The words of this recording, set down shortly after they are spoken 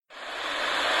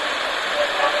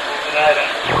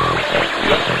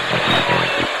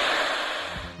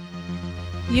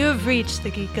You have reached the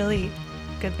Geek Elite.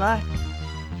 Good luck.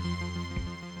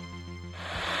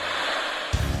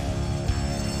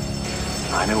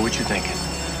 I know what you're thinking.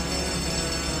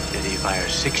 Did he fire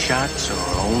 6 shots or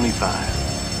only 5?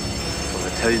 Well,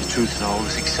 to tell you the truth, in all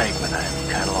this excitement, I've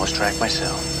kind of lost track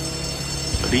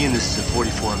myself. But being this is a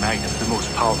 44 Magnum, the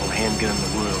most powerful handgun in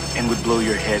the world, and would blow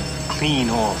your head clean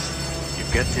off,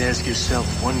 you've got to ask yourself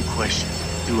one question.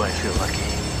 Do I feel lucky?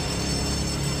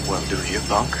 Well, do you,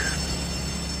 punk?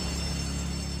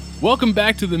 Welcome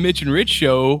back to the Mitch and Rich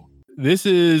Show. This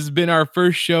has been our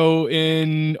first show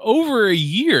in over a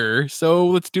year, so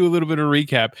let's do a little bit of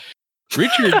recap.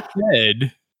 Richard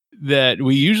said that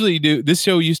we usually do, this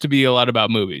show used to be a lot about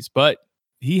movies, but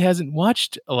he hasn't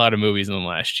watched a lot of movies in the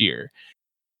last year.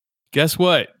 Guess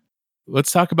what?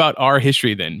 Let's talk about our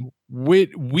history then.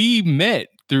 We met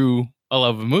through a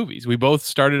love of movies. We both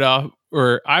started off,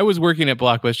 or I was working at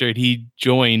Blockbuster and he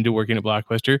joined working at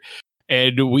Blockbuster.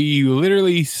 And we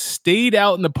literally stayed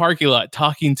out in the parking lot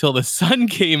talking till the sun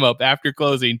came up after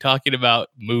closing, talking about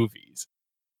movies.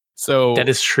 So that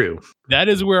is true. That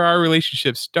is where our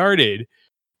relationship started.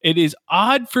 It is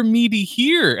odd for me to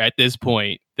hear at this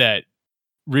point that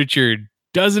Richard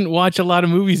doesn't watch a lot of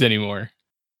movies anymore.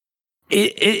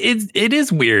 It is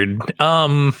weird.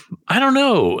 I don't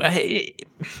know.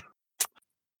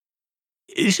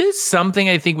 It's just something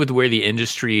I think with where the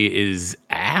industry is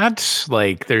at.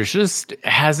 Like, there's just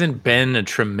hasn't been a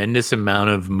tremendous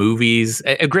amount of movies.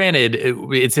 Granted,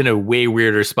 it's in a way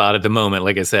weirder spot at the moment,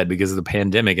 like I said, because of the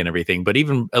pandemic and everything. But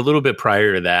even a little bit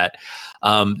prior to that,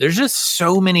 there's just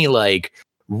so many like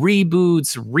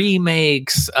reboots,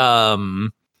 remakes,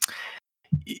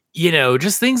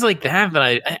 just things like that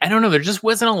I don't know. There just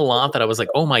wasn't a lot that I was like,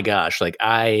 oh my gosh, like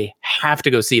I have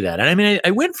to go see that. And I mean,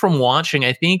 I went from watching,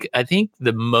 I think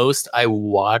the most I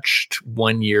watched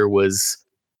one year was,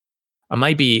 I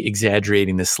might be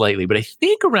exaggerating this slightly, but I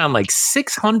think around like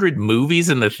 600 movies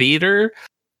in the theater.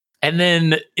 And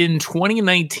then in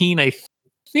 2019, I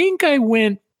think I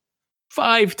went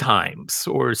 5 times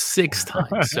or 6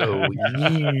 times. So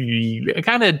I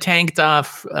kind of tanked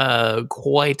off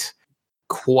quite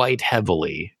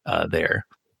heavily there.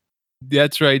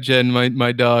 That's right, Jen.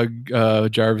 My dog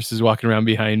Jarvis is walking around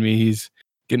behind me. He's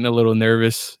getting a little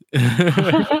nervous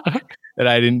that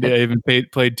I haven't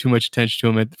played too much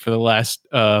attention to him for the last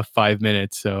 5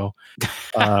 minutes. So,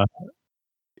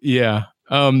 yeah,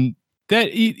 I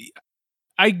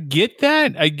get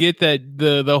that. I get that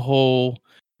the whole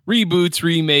reboots,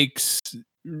 remakes,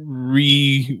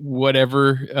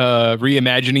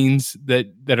 reimaginings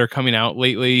that are coming out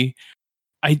lately.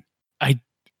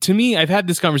 To me, I've had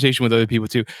this conversation with other people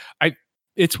too.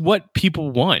 It's what people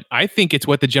want. I think it's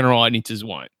what the general audiences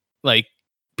want. Like,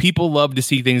 people love to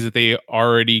see things that they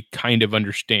already kind of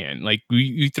understand. Like,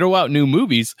 you throw out new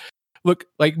movies. Look,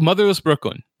 like Motherless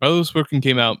Brooklyn. Motherless Brooklyn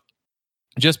came out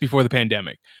just before the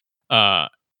pandemic,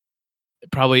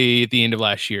 probably at the end of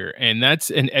last year. And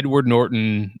that's an Edward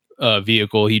Norton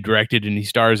vehicle. He directed and he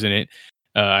stars in it.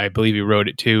 I believe he wrote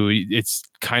it too. It's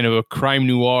kind of a crime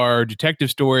noir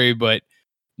detective story, but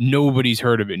nobody's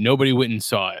heard of it. Nobody went and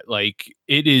saw it. Like,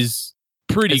 it is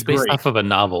pretty It's based great. off of a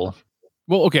novel.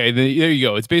 Well, okay, there you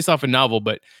go. It's based off a novel,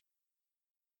 but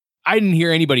I didn't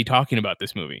hear anybody talking about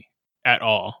this movie at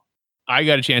all. I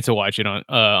got a chance to watch it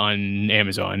on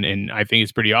Amazon, and I think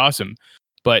it's pretty awesome.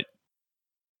 But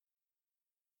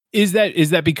is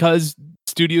that because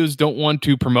studios don't want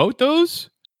to promote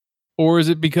those, or is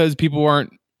it because people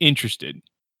aren't interested?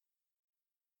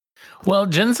 Well,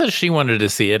 Jen says she wanted to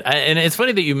see it. And it's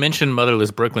funny that you mentioned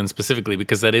Motherless Brooklyn specifically,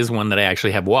 because that is one that I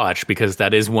actually have watched, because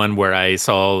that is one where I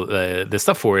saw the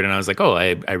stuff for it. And I was like, oh,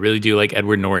 I really do like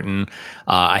Edward Norton.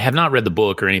 I have not read the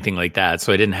book or anything like that,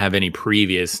 so I didn't have any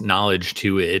previous knowledge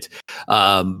to it.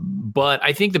 But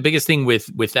I think the biggest thing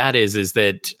with that is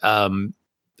that,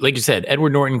 like you said,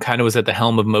 Edward Norton kind of was at the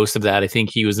helm of most of that. I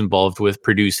think he was involved with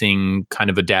producing,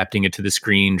 kind of adapting it to the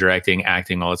screen, directing,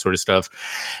 acting, all that sort of stuff.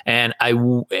 And I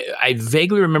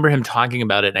vaguely remember him talking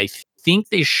about it. And I think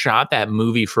they shot that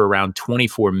movie for around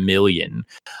 $24 million,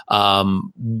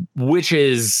 which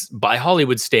is, by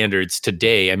Hollywood standards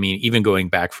today, I mean, even going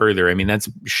back further, I mean, that's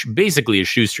basically a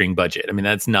shoestring budget. I mean,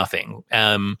 that's nothing.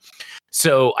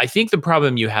 So I think the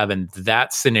problem you have in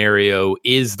that scenario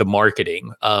is the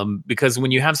marketing, because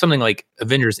when you have something like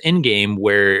Avengers Endgame,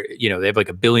 where, they have like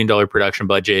 $1 billion production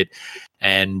budget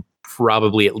and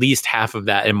probably at least half of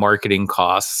that in marketing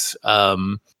costs,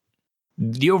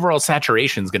 the overall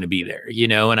saturation is going to be there,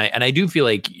 and I do feel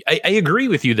like I agree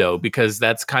with you though, because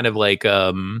that's kind of like,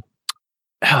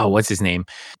 what's his name?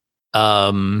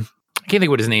 I can't think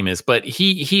what his name is, but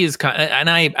he is kind of, and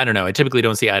I don't know. I typically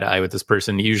don't see eye to eye with this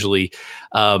person. Usually,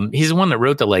 he's the one that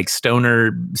wrote the like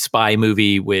stoner spy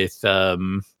movie with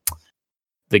the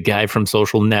guy from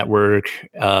Social Network.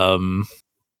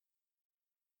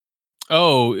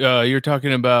 You're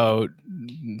talking about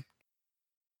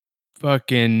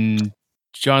fucking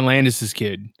John Landis's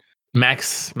kid,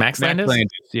 Max Landis?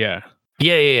 Yeah.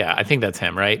 Yeah. I think that's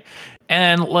him, right?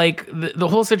 And like the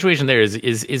whole situation there is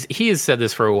he has said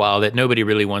this for a while that nobody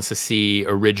really wants to see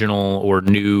original or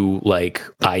new like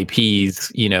IPs,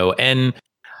 you know, and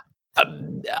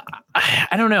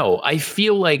I don't know. I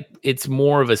feel like it's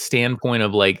more of a standpoint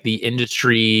of like the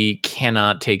industry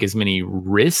cannot take as many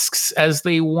risks as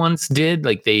they once did.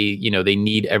 Like they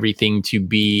need everything to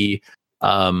be,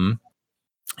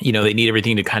 they need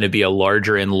everything to kind of be a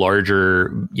larger and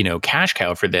larger, cash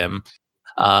cow for them.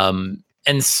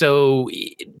 And so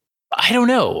I don't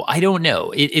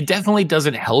know. It definitely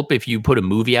doesn't help if you put a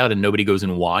movie out and nobody goes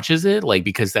and watches it, like,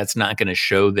 because that's not going to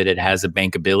show that it has a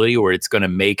bankability, or it's going to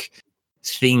make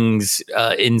things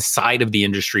inside of the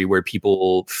industry where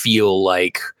people feel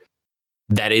like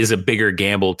that is a bigger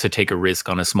gamble to take a risk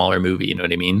on a smaller movie. You know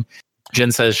what I mean?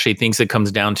 Jen says she thinks it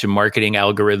comes down to marketing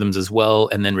algorithms as well.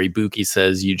 And then Rebuki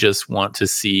says you just want to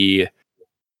see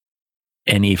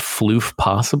any floof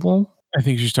possible. I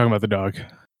think she's talking about the dog.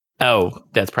 Oh,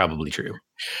 that's probably true.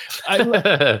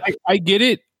 I get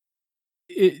it.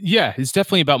 Yeah, it's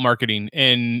definitely about marketing.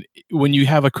 And when you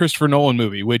have a Christopher Nolan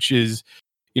movie, which is,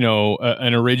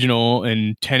 an original,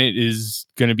 and Tenet is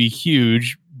going to be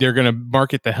huge, they're going to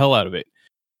market the hell out of it.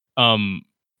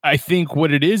 I think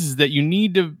what it is that you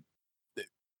need to...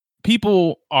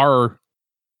 People are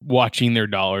watching their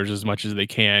dollars as much as they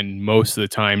can most of the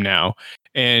time now.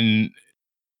 And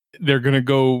they're going to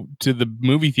go to the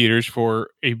movie theaters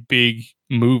for a big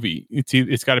movie.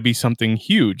 It's got to be something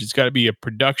huge. It's got to be a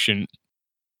production.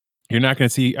 You're not going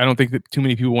to see... I don't think that too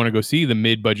many people want to go see the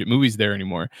mid-budget movies there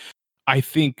anymore. I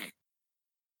think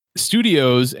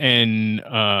studios and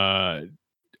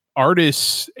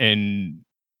artists and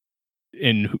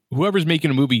whoever's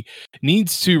making a movie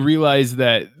needs to realize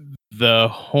that the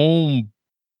home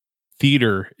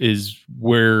theater is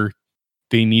where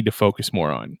they need to focus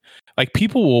more on. Like,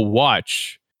 people will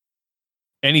watch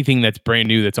anything that's brand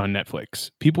new that's on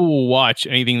Netflix. People will watch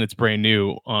anything that's brand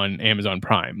new on Amazon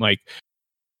Prime. Like,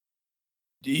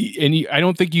 and I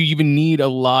don't think you even need a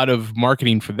lot of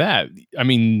marketing for that. I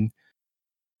mean,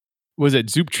 was it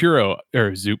Zoop Churro?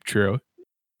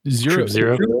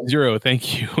 Zero.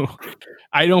 Thank you.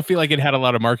 I don't feel like it had a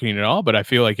lot of marketing at all, but I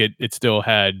feel like it still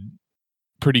had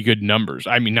pretty good numbers.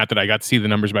 I mean, not that I got to see the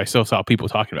numbers, but I still saw people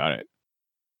talking about it.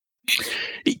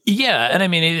 Yeah, and I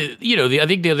mean, I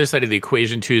think the other side of the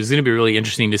equation too is going to be really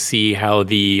interesting to see how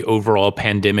the overall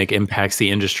pandemic impacts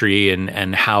the industry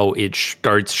and how it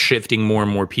starts shifting more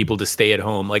and more people to stay at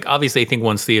home. Like, obviously, I think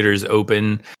once theaters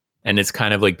open and it's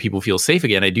kind of like people feel safe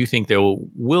again, I do think there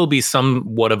will be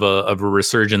somewhat of a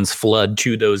resurgence flood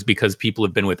to those because people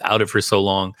have been without it for so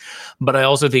long. But I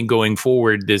also think going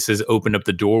forward, this has opened up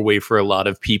the doorway for a lot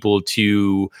of people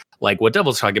to, like what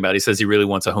Devil's talking about. He says he really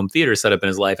wants a home theater set up in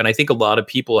his life. And I think a lot of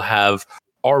people have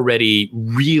already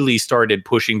really started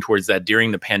pushing towards that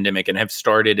during the pandemic and have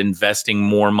started investing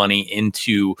more money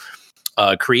into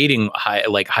creating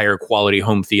higher quality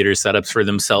home theater setups for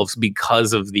themselves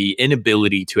because of the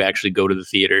inability to actually go to the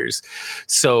theaters.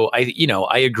 So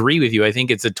I agree with you. I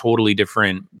think it's a totally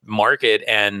different market,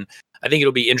 and I think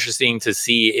it'll be interesting to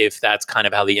see if that's kind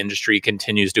of how the industry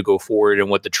continues to go forward, and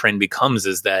what the trend becomes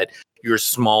is that your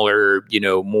smaller,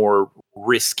 more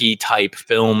risky type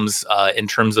films in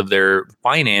terms of their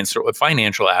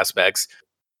financial aspects,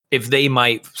 if they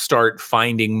might start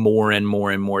finding more and more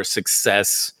and more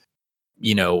success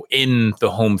in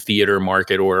the home theater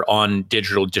market or on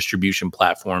digital distribution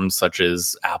platforms such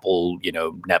as Apple,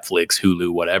 Netflix,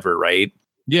 Hulu, whatever, right?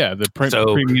 Yeah, the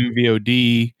premium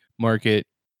VOD market.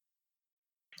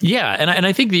 Yeah, and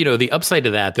I think the upside to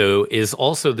that though is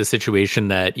also the situation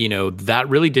that that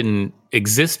really didn't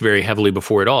exist very heavily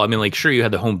before at all. I mean, like, sure, you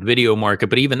had the home video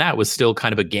market, but even that was still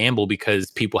kind of a gamble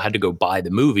because people had to go buy the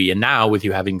movie. And now with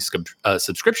you having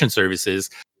subscription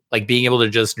services, like being able to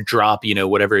just drop,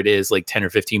 whatever it is, like $10 or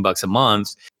 $15 a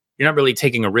month, you're not really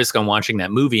taking a risk on watching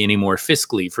that movie anymore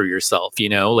fiscally for yourself.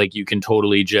 Like, you can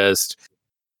totally just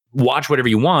watch whatever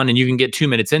you want, and you can get 2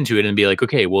 minutes into it and be like,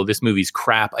 okay, well, this movie's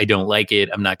crap. I don't like it.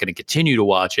 I'm not going to continue to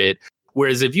watch it.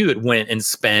 Whereas if you had went and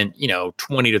spent, $20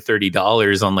 to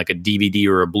 $30 on like a DVD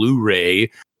or a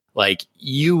Blu-ray, like,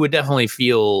 you would definitely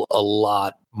feel a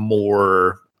lot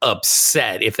more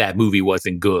upset if that movie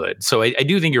wasn't good. So I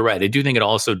do think you're right. I do think it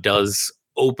also does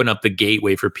open up the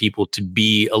gateway for people to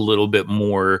be a little bit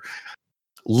more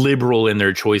liberal in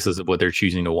their choices of what they're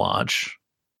choosing to watch.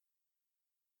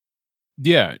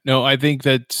 Yeah, no, I think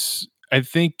that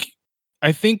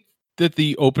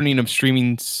the opening of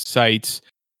streaming sites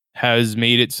has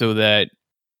made it so that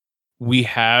we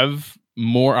have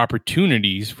more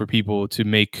opportunities for people to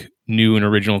make new and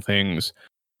original things.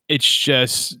 It's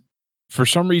just for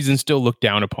some reason still looked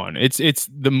down upon. It's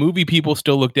the movie people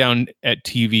still look down at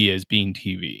TV as being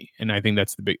TV, and I think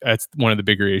that's one of the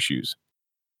bigger issues.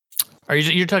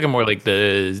 You're talking more like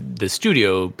the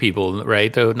studio people,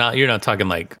 right? Though you're not talking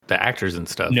like the actors and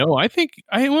stuff. No, I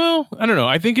don't know.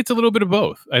 I think it's a little bit of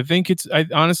both. I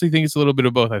honestly think it's a little bit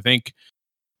of both. I think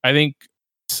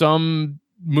some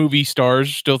movie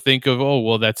stars still think of, oh,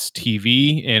 well, that's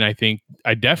TV, and I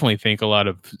definitely think a lot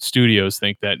of studios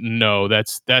think that no,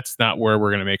 that's not where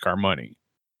we're going to make our money.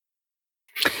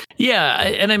 Yeah,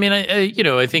 and I mean,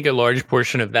 I think a large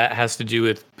portion of that has to do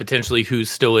with potentially who's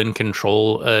still in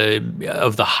control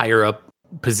of the higher up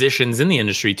positions in the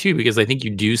industry too, because I think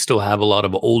you do still have a lot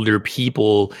of older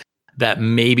people that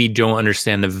maybe don't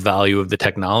understand the value of the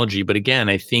technology. But again,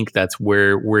 I think that's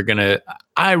where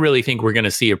I really think we're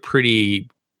gonna see a pretty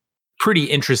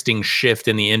interesting shift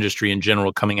in the industry in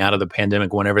general coming out of the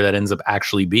pandemic, whenever that ends up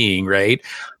actually being, right?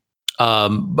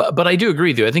 But I do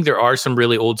agree, though. I think there are some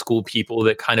really old school people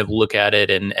that kind of look at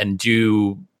it and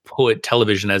do put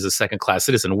television as a second class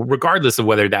citizen, regardless of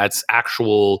whether that's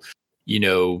actual,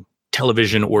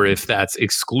 television or if that's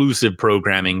exclusive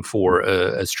programming for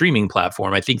a streaming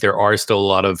platform. I think there are still a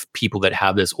lot of people that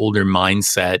have this older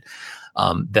mindset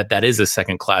that is a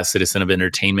second class citizen of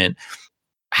entertainment.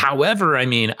 However, I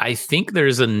mean, I think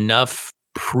there's enough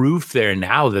proof there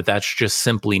now that that's just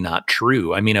simply not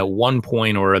true. I mean, at one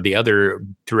point or the other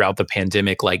throughout the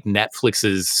pandemic, like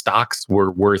Netflix's stocks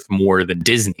were worth more than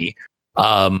Disney,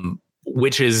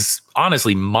 which is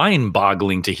honestly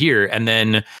mind-boggling to hear. And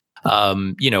then,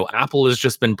 Apple has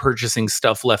just been purchasing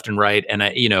stuff left and right. And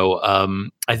I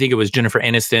think it was Jennifer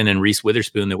Aniston and Reese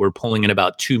Witherspoon that were pulling in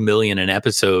about $2 million an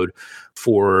episode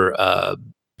for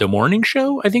The Morning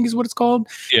Show, I think is what it's called.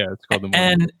 Yeah, it's called The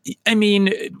Morning. And I mean,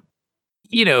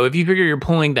 if you figure you're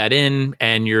pulling that in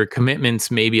and your commitment's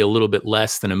maybe a little bit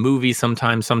less than a movie,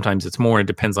 sometimes it's more. It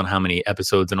depends on how many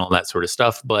episodes and all that sort of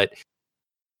stuff. But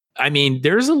I mean,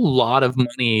 there's a lot of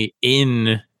money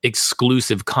in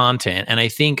exclusive content. And I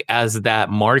think as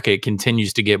that market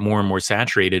continues to get more and more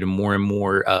saturated and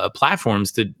more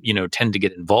platforms to, tend to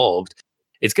get involved,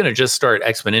 it's going to just start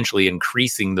exponentially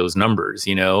increasing those numbers,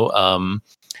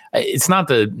 It's not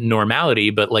the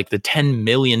normality, but like the $10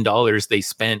 million they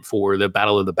spent for the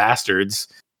Battle of the Bastards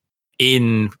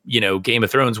in, Game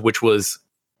of Thrones, which was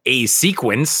a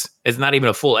sequence, it's not even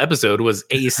a full episode, was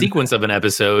a sequence of an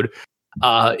episode,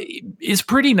 is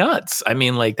pretty nuts. I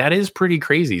mean, like, that is pretty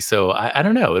crazy. So I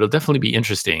don't know. It'll definitely be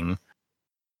interesting.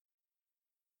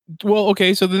 Well,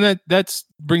 okay. So then that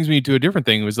brings me to a different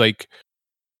thing. It was like,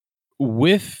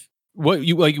 with what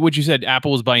you said,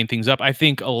 Apple is buying things up. I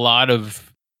think a lot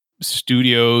of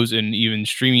studios and even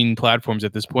streaming platforms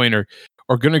at this point are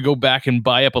going to go back and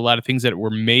buy up a lot of things that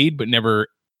were made but never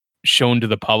shown to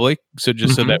the public. So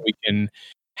just so that we can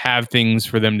have things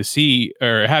for them to see,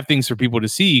 or have things for people to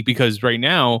see, because right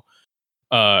now,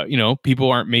 people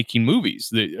aren't making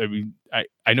movies.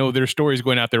 I know there's stories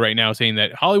going out there right now saying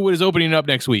that Hollywood is opening up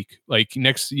next week, like in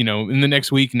the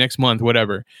next week, next month,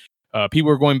 whatever.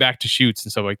 People are going back to shoots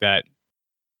and stuff like that.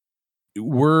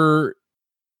 Do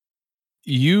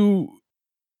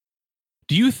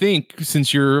you think,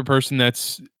 since you're a person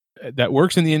that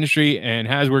works in the industry and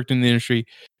has worked in the industry,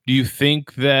 do you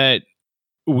think that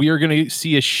we are going to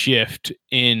see a shift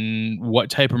in what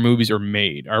type of movies are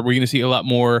made? Are we going to see a lot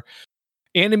more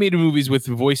animated movies with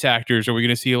voice actors? Are we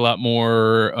going to see a lot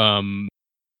more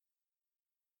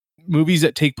movies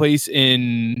that take place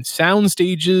in sound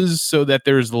stages so that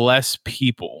there's less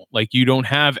people? Like, you don't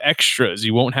have extras,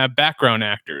 you won't have background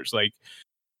actors. Like,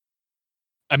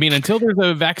 I mean, until there's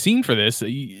a vaccine for this,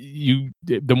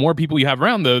 the more people you have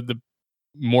around, the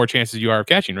more chances you are of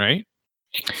catching, right?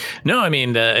 No, I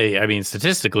mean,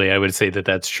 statistically, I would say that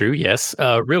that's true. Yes.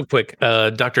 Real quick,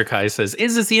 Dr. Kai says,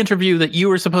 "Is this the interview that you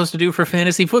were supposed to do for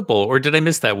fantasy football, or did I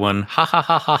miss that one?" Ha ha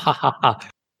ha ha ha ha ha.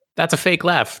 That's a fake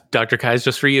laugh, Dr. Kai's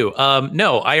just for you.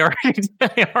 No, I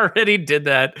already did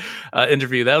that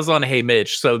interview. That was on Hey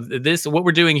Mitch. So what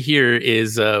we're doing here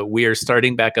is we are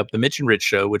starting back up the Mitch and Rich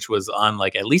show, which was on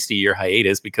like at least a year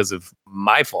hiatus because of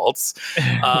my faults.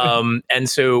 And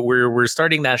so we're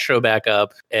starting that show back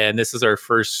up, and this is our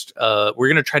first. We're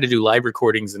going to try to do live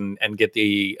recordings and get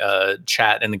the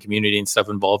chat and the community and stuff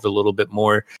involved a little bit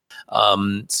more.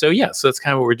 So that's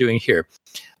kind of what we're doing here.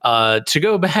 To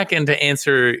go back and to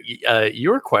answer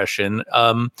your question,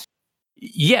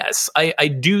 yes, I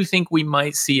do think we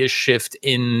might see a shift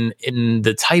in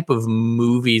the type of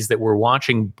movies that we're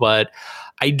watching, but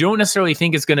I don't necessarily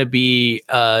think it's going to be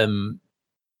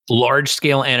large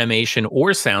scale animation or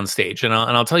soundstage, and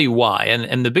I'll tell you why.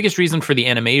 And the biggest reason for the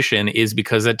animation is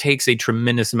because it takes a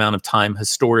tremendous amount of time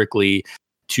historically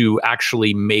to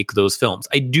actually make those films.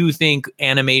 I do think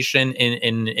animation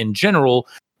in general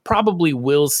probably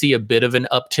will see a bit of an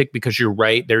uptick, because you're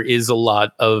right, there is a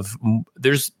lot of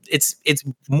it's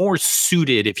more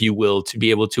suited, if you will, to be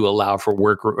able to allow for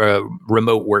work,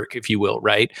 remote work, if you will,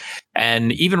 right?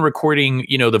 And even recording,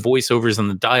 the voiceovers and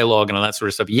the dialogue and all that sort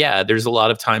of stuff. Yeah, there's a lot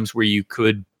of times where you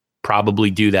could probably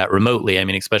do that remotely. I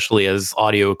mean, especially as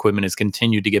audio equipment has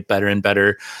continued to get better and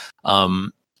better.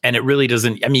 And it really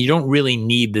doesn't, you don't really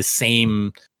need the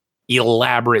same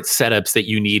elaborate setups that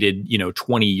you needed,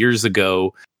 20 years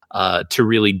ago to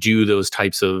really do those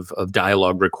types of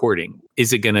dialogue recording.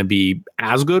 Is it going to be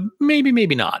as good? Maybe,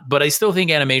 maybe not. But I still think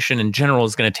animation in general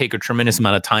is going to take a tremendous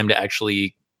amount of time to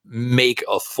actually make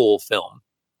a full film,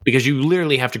 because you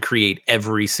literally have to create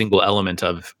every single element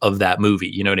of that movie.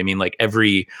 You know what I mean? Like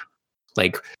every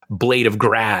blade of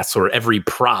grass or every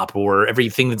prop or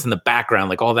everything that's in the background,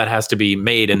 like all that has to be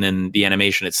made, and then the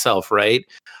animation itself, right?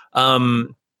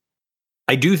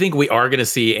 I do think we are going to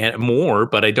see more,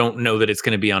 but I don't know that it's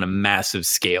going to be on a massive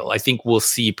scale. I think we'll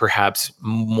see perhaps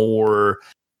more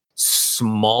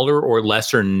smaller or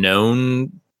lesser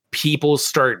known people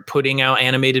start putting out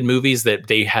animated movies that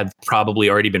they had probably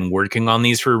already been working on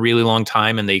these for a really long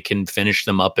time, and they can finish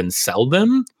them up and sell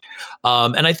them.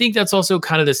 And I think that's also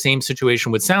kind of the same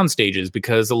situation with sound stages,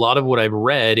 because a lot of what I've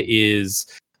read is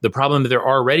the problem that they're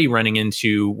already running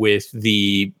into with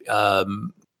the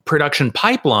production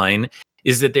pipeline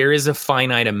is that there is a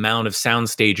finite amount of sound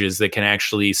stages that can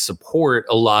actually support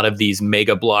a lot of these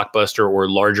mega blockbuster or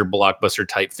larger blockbuster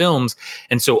type films.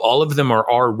 And so all of them are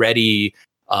already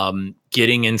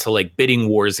getting into like bidding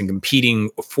wars and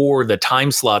competing for the time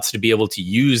slots to be able to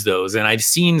use those. And I've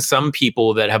seen some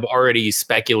people that have already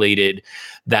speculated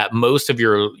that most of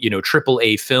your,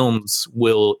 AAA films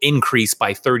will increase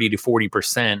by 30 to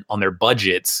 40% on their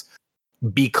budgets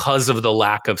because of the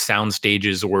lack of sound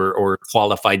stages or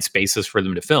qualified spaces for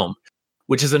them to film,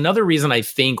 which is another reason I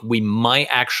think we might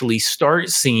actually start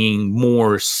seeing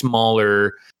more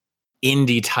smaller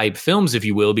indie type films, if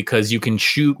you will, because you can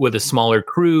shoot with a smaller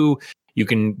crew. You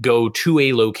can go to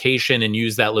a location and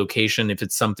use that location if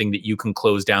it's something that you can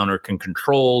close down or can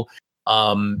control.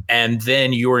 And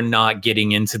then you're not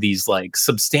getting into these like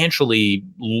substantially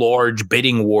large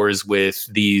bidding wars with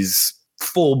these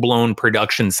full-blown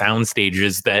production sound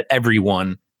stages that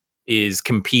everyone is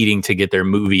competing to get their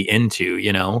movie into,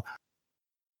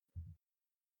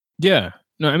 Yeah.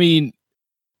 No, I mean,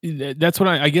 that's what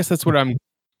I guess that's what I'm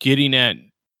getting at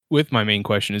with my main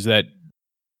question, is that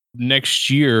next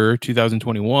year,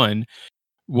 2021,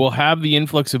 we'll have the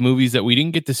influx of movies that we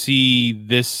didn't get to see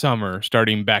this summer,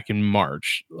 starting back in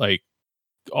March. Like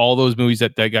all those movies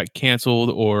that got canceled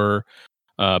or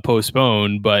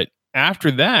postponed. But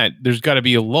after that, there's got to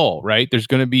be a lull, right? There's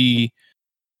going to be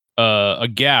a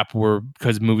gap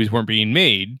because movies weren't being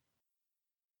made.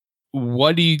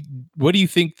 What do you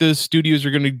think the studios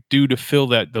are going to do to fill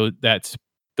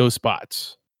those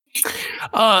spots?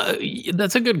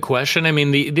 That's a good question. I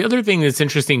mean, the other thing that's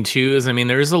interesting too is,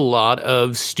 there's a lot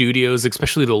of studios,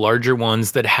 especially the larger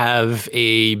ones, that have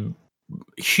a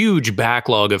huge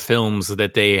backlog of films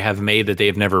that they have made that they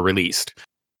have never released.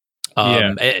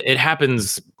 It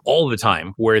happens all the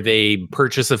time where they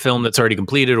purchase a film that's already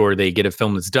completed, or they get a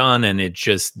film that's done, and it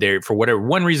just there for whatever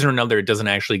one reason or another, it doesn't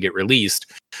actually get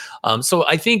released. So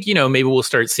I think, maybe we'll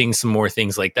start seeing some more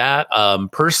things like that.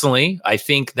 Personally, I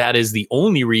think that is the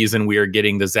only reason we are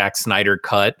getting the Zack Snyder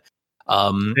cut,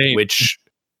 which,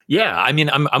 yeah, I'm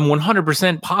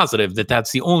 100% positive that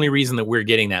that's the only reason that we're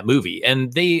getting that movie.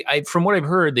 And from what I've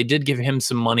heard, they did give him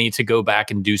some money to go back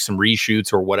and do some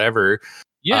reshoots or whatever.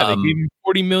 Yeah, they gave him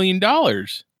 $40 million.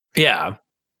 Yeah.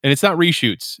 And it's not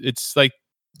reshoots. It's like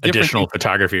additional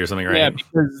photography or something, right? Yeah,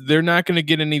 because they're not going to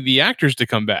get any of the actors to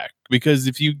come back. Because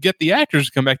if you get the actors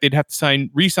to come back, they'd have to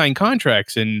re-sign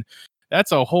contracts. And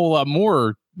that's a whole lot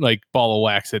more like ball of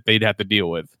wax that they'd have to deal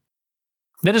with.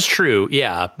 That is true,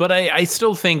 yeah. But I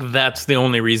still think that's the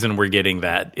only reason we're getting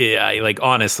that.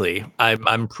 Honestly,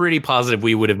 I'm pretty positive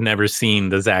we would have never seen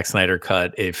the Zack Snyder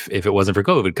cut if it wasn't for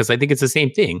COVID, because I think it's the same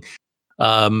thing.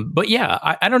 But yeah,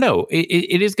 I don't know.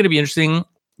 It is going to be interesting.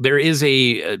 There's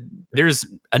a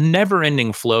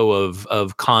never-ending flow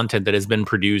of content that has been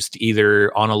produced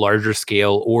either on a larger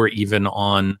scale or even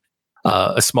on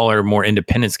a smaller, more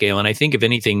independent scale. And I think if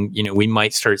anything, we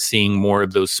might start seeing more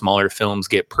of those smaller films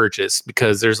get purchased,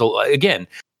 because again,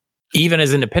 even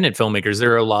as independent filmmakers,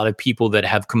 there are a lot of people that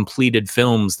have completed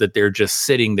films that they're just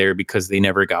sitting there because they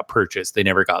never got purchased, they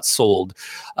never got sold,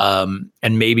 and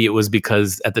maybe it was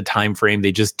because at the time frame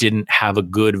they just didn't have a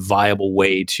good viable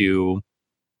way to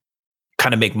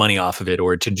kind of make money off of it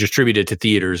or to distribute it to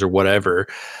theaters or whatever.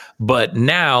 But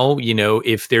now,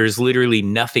 if there's literally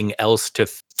nothing else to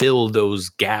fill those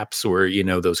gaps or,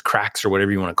 those cracks or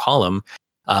whatever you want to call them,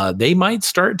 they might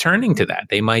start turning to that.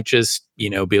 They might just,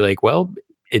 be like, well,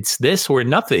 it's this or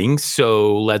nothing,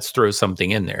 so let's throw something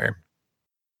in there.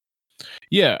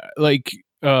 Yeah, like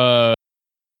the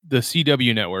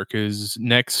CW network is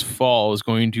next fall is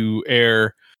going to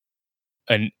air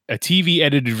a TV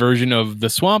edited version of the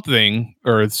Swamp Thing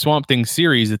or Swamp Thing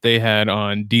series that they had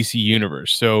on DC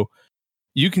Universe. So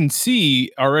you can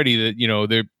see already that,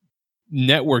 the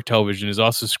network television is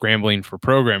also scrambling for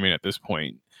programming at this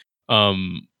point.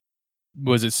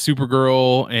 Was it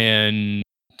Supergirl and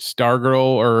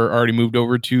Stargirl are already moved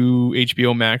over to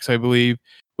HBO Max, I believe,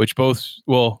 which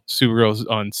Supergirl's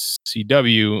on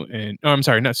CW and I'm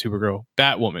sorry, not Supergirl,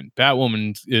 Batwoman.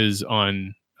 Batwoman is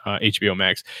on HBO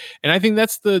Max. And I think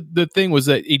that's the thing was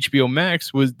that HBO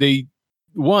Max was I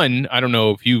don't know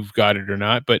if you've got it or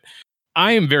not, but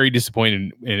I am very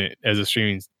disappointed in it as a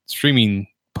streaming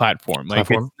platform. Like, it's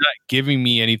not giving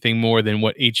me anything more than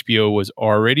what HBO was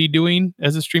already doing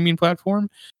as a streaming platform.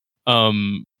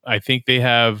 I think they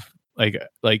have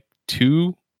like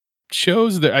two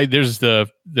shows. There's the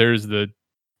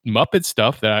Muppet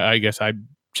stuff that I guess I'm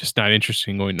just not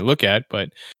interested in going to look at, but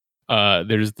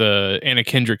there's the Anna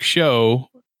Kendrick show,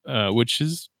 which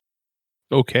is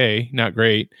okay, not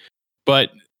great, but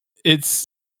it's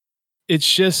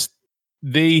just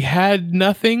they had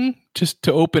nothing just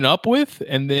to open up with,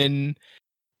 and then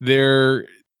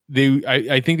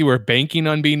I think they were banking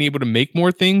on being able to make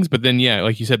more things, but then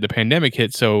like you said, the pandemic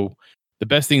hit, so the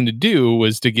best thing to do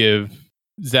was to give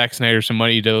Zack Snyder some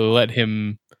money to let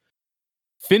him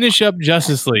finish up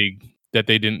Justice League that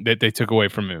they took away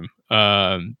from him.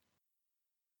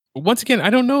 Once again, I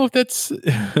don't know if that's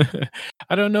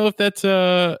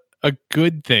a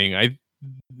good thing.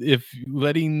 If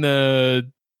letting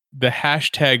the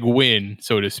hashtag win,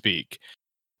 so to speak,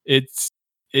 it's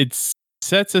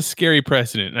sets a scary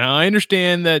precedent. Now I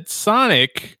understand that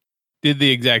Sonic did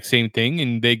the exact same thing,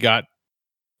 and they got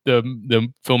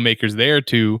the filmmakers there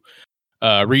to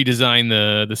redesign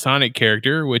the Sonic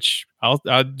character, which I'll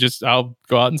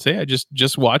go out and say I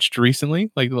just watched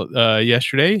recently, like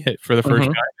yesterday for the first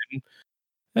time.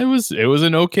 And it was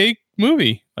an okay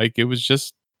movie. Like, it was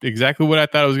just exactly what I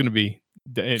thought it was going to be.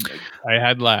 And I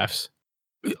had laughs.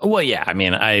 Well, yeah, I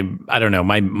mean, I don't know.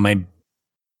 My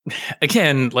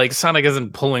again, like, Sonic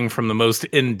isn't pulling from the most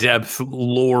in-depth,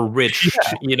 lore-rich,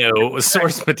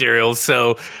 source material.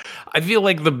 So I feel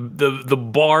like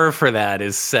the bar for that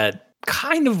is set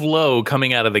kind of low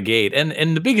coming out of the gate.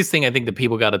 And the biggest thing I think that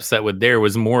people got upset with there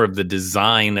was more of the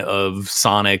design of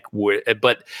Sonic.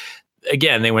 But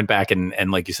again, they went back and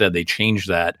like you said, they changed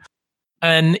that.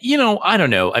 And, I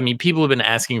don't know. I mean, people have been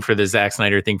asking for the Zack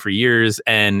Snyder thing for years.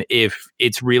 And if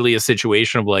it's really a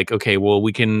situation of like, okay, well,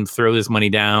 we can throw this money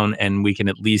down and we can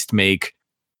at least make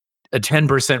a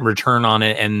 10% return on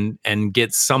it and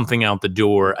get something out the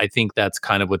door, I think that's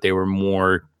kind of what they were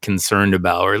more concerned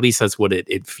about, or at least that's what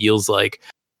it feels like.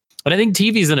 But I think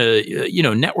TV's in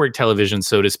a, network television,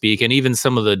 so to speak, and even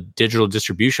some of the digital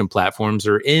distribution platforms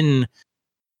are in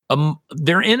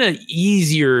they're in an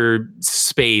easier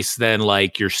space than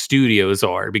like your studios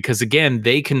are, because again,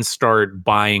 they can start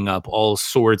buying up all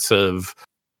sorts of,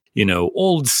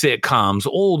 old sitcoms,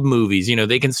 old movies.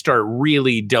 They can start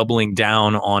really doubling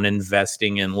down on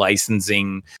investing in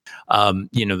licensing,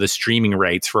 the streaming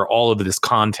rights for all of this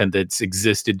content that's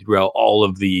existed throughout all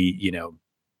of the,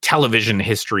 television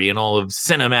history and all of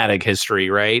cinematic history,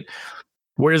 right?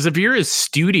 Whereas if you're a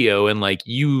studio and like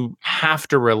you have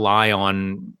to rely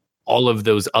on all of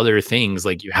those other things,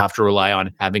 like you have to rely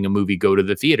on having a movie go to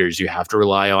the theaters, you have to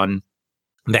rely on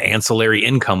the ancillary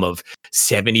income of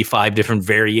 75 different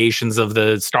variations of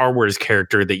the Star Wars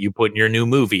character that you put in your new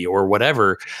movie or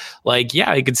whatever. Like,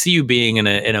 yeah, I could see you being in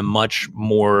a much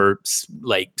more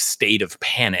like state of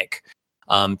panic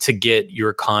to get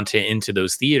your content into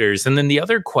those theaters. And then the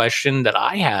other question that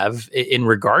I have in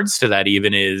regards to that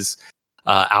even is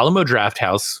Alamo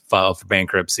Drafthouse filed for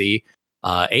bankruptcy.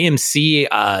 AMC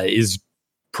is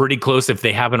pretty close if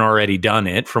they haven't already done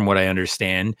it, from what I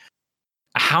understand.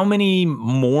 How many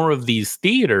more of these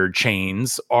theater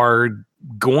chains are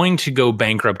going to go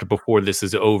bankrupt before this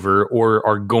is over, or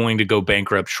are going to go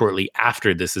bankrupt shortly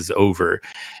after this is over?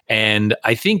 And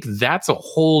I think that's a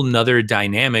whole nother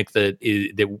dynamic that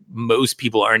most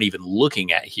people aren't even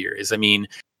looking at here. Is, I mean,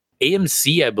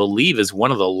 AMC, I believe, is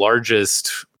one of the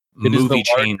largest movie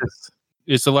chains.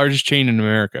 It's the largest chain in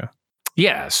America.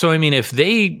 Yeah. So, I mean, if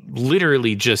they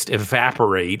literally just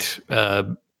evaporate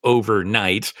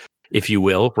overnight, if you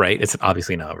will, right? It's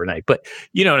obviously not overnight, but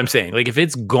you know what I'm saying? Like, if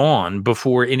it's gone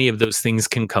before any of those things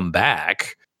can come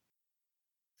back,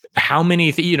 how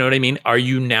many, you know what I mean? Are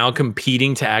you now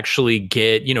competing to actually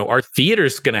get, you know, are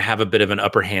theaters going to have a bit of an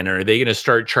upper hand, or are they going to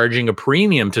start charging a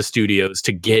premium to studios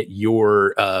to get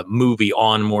your movie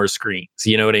on more screens?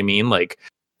 You know what I mean? Like,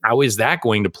 how is that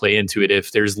going to play into it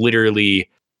if there's literally,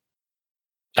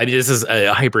 I mean, this is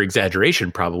a hyper exaggeration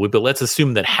probably, but let's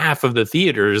assume that half of the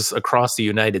theaters across the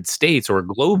United States or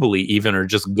globally even are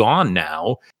just gone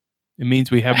now. It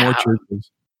means we have more churches.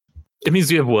 It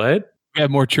means we have what? We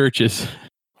have more churches.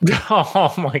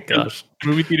 Oh my gosh.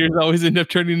 Movie theaters always end up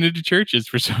turning into churches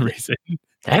for some reason.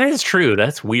 That is true.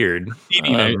 That's weird.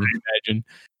 I imagine.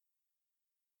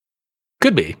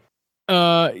 Could be.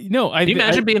 No, Can you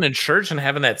imagine being in church and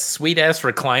having that sweet ass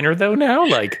recliner though now?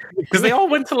 Like, because they all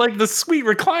went to like the sweet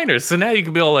recliners. So now you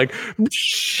can be all like,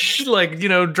 you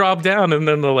know, drop down, and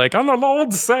then they're like, on the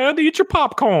Lord's side, eat your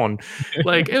popcorn.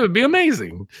 Like, it would be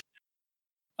amazing.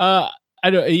 I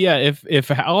don't. Yeah, if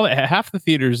half the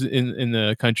theaters in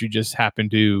the country just happen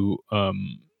to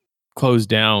close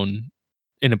down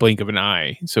in a blink of an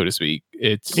eye, so to speak,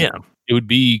 it would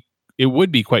be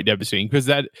quite devastating, because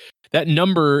that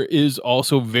number is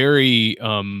also very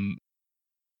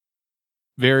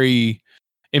very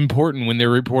important when they're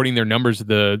reporting their numbers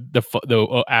the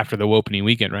after the opening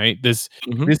weekend, right? This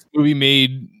movie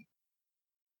made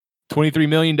 $23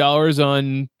 million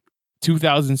on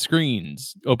 2,000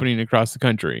 screens opening across the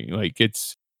country. Like,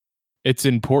 it's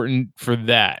important for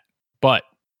that. But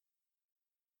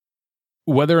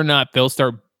whether or not they'll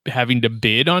start having to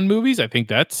bid on movies, I think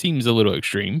that seems a little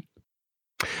extreme.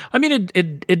 I mean,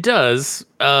 it does.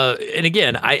 And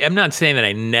again, I'm not saying that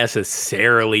I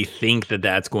necessarily think that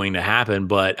that's going to happen,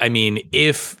 but I mean,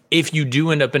 if you do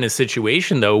end up in a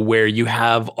situation though where you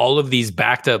have all of these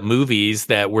backed up movies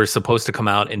that were supposed to come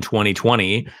out in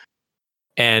 2020,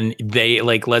 and they,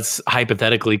 like, let's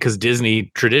hypothetically, because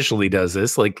Disney traditionally does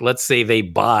this, like, let's say they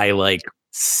buy like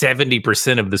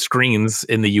 70% of the screens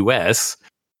in the US,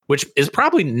 which is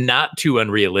probably not too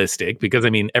unrealistic, because I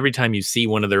mean, every time you see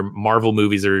one of their Marvel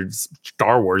movies or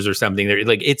Star Wars or something, they're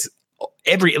like, it's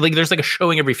there's like a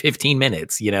showing every 15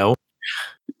 minutes, you know?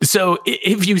 So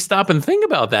if you stop and think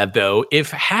about that though,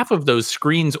 if half of those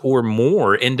screens or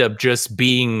more end up just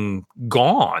being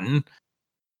gone,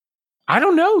 I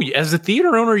don't know. As a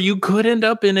theater owner, you could end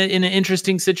up in an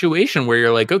interesting situation where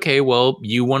you're like, okay, well,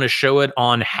 you want to show it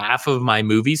on half of my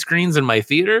movie screens in my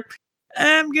theater?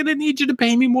 I'm gonna need you to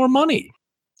pay me more money.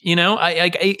 You know,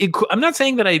 I'm not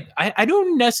saying that I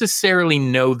don't necessarily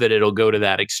know that it'll go to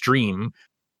that extreme,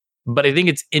 but I think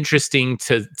it's interesting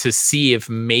to see if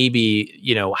maybe,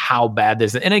 you know, how bad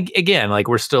this. And again, like,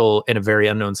 we're still in a very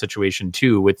unknown situation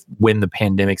too, with when the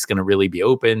pandemic's going to really be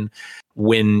open,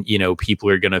 when, you know, people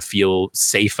are going to feel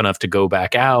safe enough to go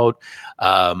back out.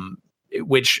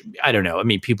 Which I don't know. I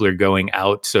mean, people are going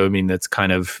out, so I mean, that's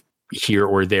kind of here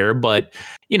or there, but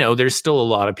you know, there's still a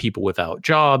lot of people without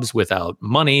jobs, without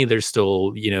money. There's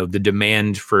still, you know, the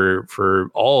demand for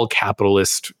all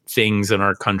capitalist things in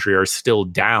our country are still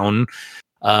down.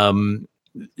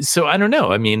 So I don't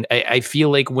know. I mean, I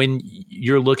feel like when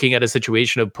you're looking at a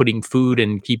situation of putting food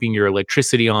and keeping your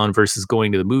electricity on versus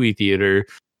going to the movie theater,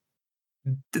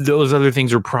 those other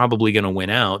things are probably going to win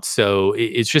out. So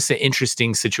it's just an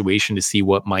interesting situation to see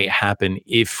what might happen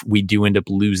if we do end up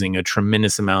losing a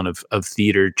tremendous amount of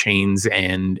theater chains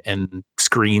and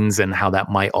screens, and how that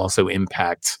might also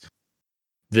impact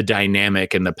the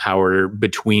dynamic and the power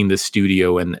between the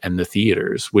studio and the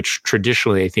theaters, which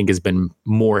traditionally I think has been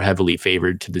more heavily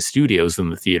favored to the studios than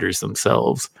the theaters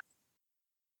themselves.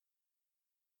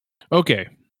 Okay.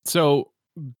 So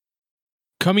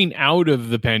coming out of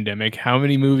the pandemic, how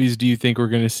many movies do you think we're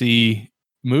going to see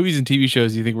movies and TV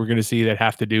shows do you think we're going to see that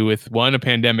have to do with one, a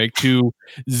pandemic, two,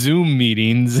 Zoom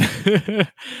meetings,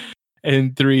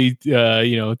 and three,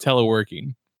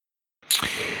 teleworking?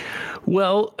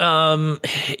 Well, I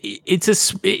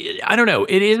don't know.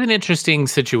 It is an interesting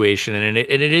situation, and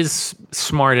it is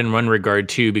smart in one regard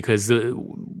too, because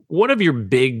one of your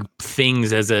big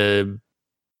things as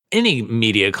any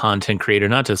media content creator,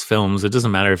 not just films, it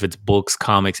doesn't matter if it's books,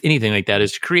 comics, anything like that,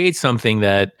 is to create something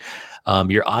that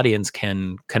your audience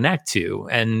can connect to.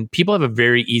 And people have a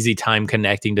very easy time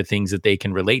connecting to things that they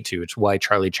can relate to. It's why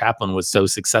Charlie Chaplin was so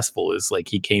successful, is like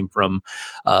he came from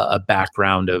a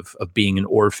background of being an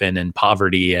orphan and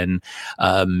poverty. And,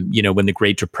 when the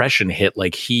Great Depression hit,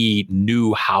 like he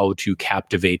knew how to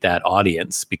captivate that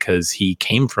audience because he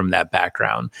came from that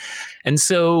background. And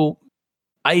so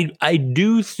I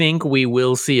do think we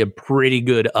will see a pretty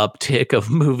good uptick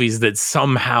of movies that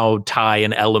somehow tie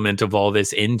an element of all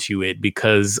this into it,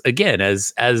 because again,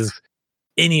 as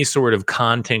any sort of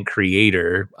content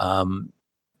creator,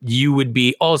 you would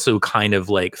be also kind of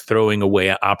like throwing away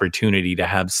an opportunity to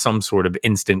have some sort of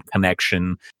instant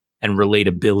connection and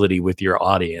relatability with your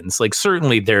audience. Like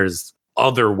certainly there's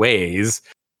other ways.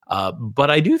 But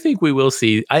I do think we will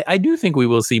see. I do think we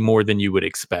will see more than you would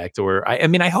expect. Or I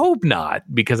mean, I hope not,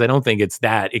 because I don't think it's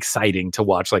that exciting to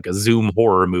watch like a Zoom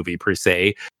horror movie per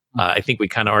se. I think we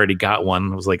kind of already got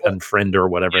one. It was like Unfriend or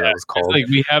whatever that was called. Like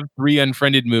we have 3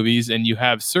 Unfriended movies, and you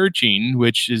have Searching,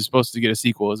 which is supposed to get a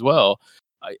sequel as well.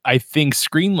 I think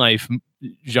Screen Life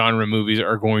genre movies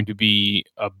are going to be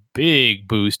a big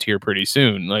boost here pretty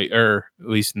soon, or at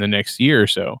least in the next year or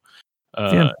so.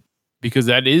 Because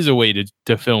that is a way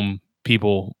to film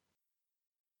people,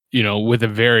 with a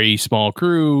very small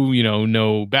crew,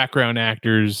 no background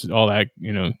actors, all that,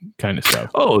 kind of stuff.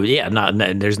 Oh yeah,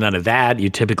 there's none of that. You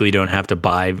typically don't have to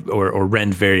buy or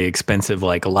rent very expensive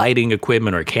like lighting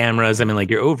equipment or cameras. I mean,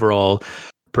 like your overall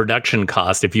production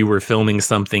cost if you were filming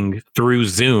something through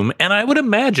Zoom. And I would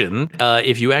imagine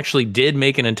if you actually did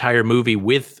make an entire movie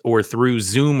with or through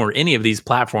Zoom or any of these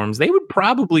platforms, they would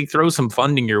probably throw some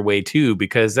funding your way too,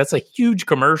 because that's a huge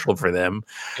commercial for them.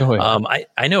 Oh, yeah.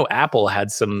 I know Apple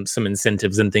had some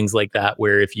incentives and things like that,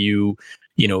 where if you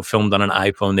filmed on an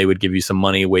iPhone, they would give you some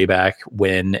money way back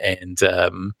when, and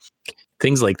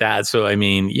things like that. So, I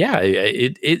mean, yeah,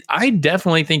 I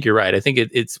definitely think you're right. I think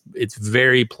it's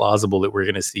very plausible that we're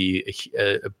going to see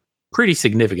a pretty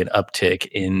significant uptick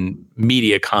in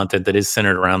media content that is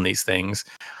centered around these things.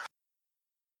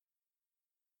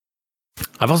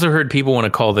 I've also heard people want to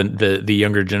call the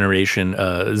younger generation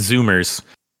Zoomers.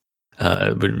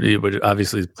 But it would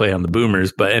obviously play on the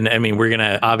boomers, and I mean, we're going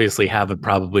to obviously have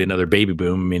probably another baby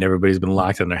boom. I mean, everybody's been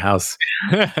locked in their house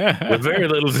with very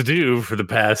little to do for the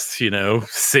past,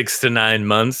 6 to 9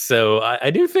 months. So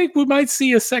I do think we might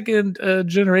see a second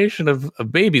generation of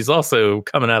babies also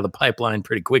coming out of the pipeline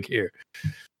pretty quick here.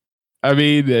 I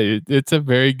mean, it's a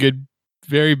very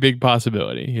big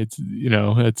possibility.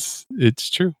 It's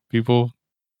true. People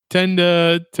tend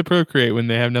to procreate when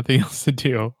they have nothing else to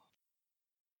do.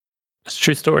 It's a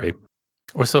true story,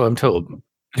 or so I'm told.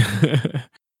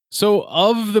 So,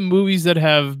 of the movies that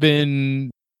have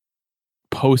been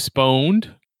postponed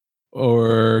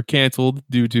or canceled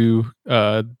due to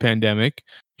pandemic,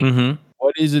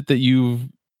 what is it that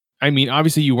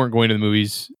obviously you weren't going to the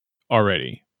movies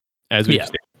already, as we've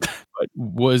said, but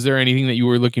was there anything that you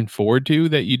were looking forward to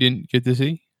that you didn't get to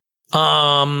see?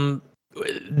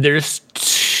 There's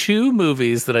 2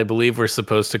 movies that I believe were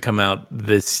supposed to come out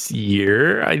this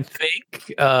year, I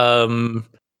think. And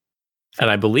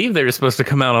I believe they were supposed to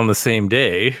come out on the same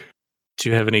day. Do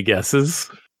you have any guesses?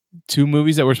 2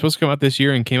 movies that were supposed to come out this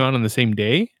year and came out on the same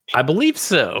day? I believe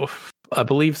so.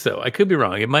 I could be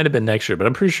wrong. It might have been next year, but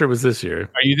I'm pretty sure it was this year.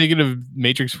 Are you thinking of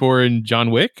Matrix 4 and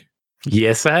John Wick?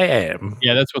 Yes, I am.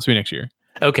 Yeah, that's supposed to be next year.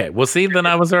 Okay, well, see, then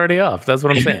I was already off. That's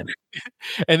what I'm saying.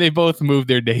 And they both moved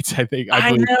their dates, I think.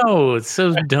 I know, it's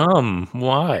so dumb.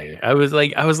 Why? I was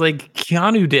like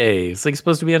Keanu Day. It's like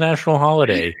supposed to be a national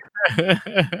holiday.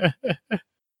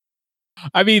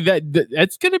 I mean,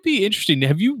 that's going to be interesting.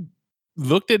 Have you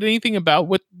looked at anything about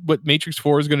what Matrix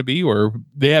 4 is going to be, or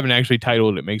they haven't actually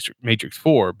titled it Matrix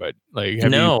 4? But like,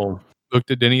 have you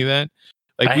looked at any of that?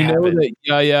 Like, we know that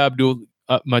Yahya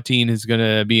Abdul-Mateen is going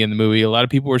to be in the movie. A lot of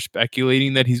people were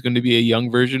speculating that he's going to be a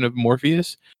young version of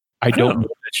Morpheus. I don't know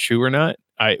if that's true or not.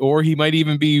 Or he might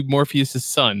even be Morpheus'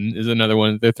 son is another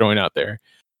one that they're throwing out there.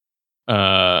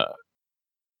 I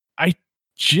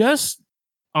just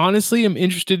honestly am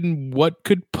interested in what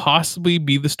could possibly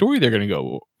be the story they're going to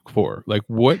go for. Like,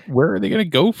 where are they going to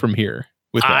go from here?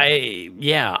 with that?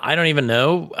 I don't even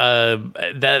know.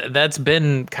 That's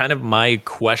been kind of my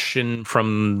question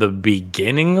from the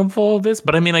beginning of all this.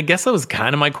 But I mean, I guess that was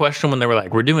kind of my question when they were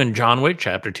like, "We're doing John Wick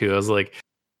Chapter 2." I was like,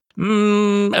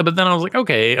 but then I was like,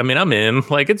 okay, I mean, I'm in.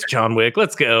 Like, it's John Wick,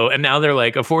 let's go. And now they're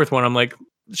like a fourth one. I'm like,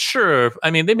 sure. I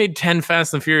mean, they made 10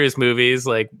 Fast and Furious movies.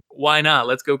 Like, why not?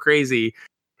 Let's go crazy.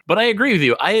 But I agree with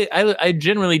you. I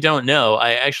generally don't know.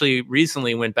 I actually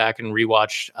recently went back and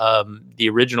rewatched the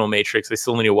original Matrix. I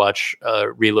still need to watch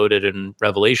Reloaded and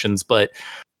Revelations, but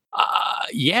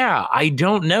yeah, I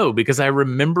don't know because I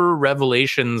remember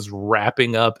Revelations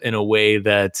wrapping up in a way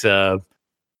that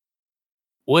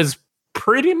was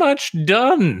pretty much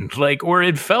done, like, or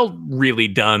it felt really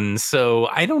done. So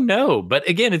I don't know, but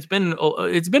again, it's been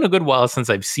a good while since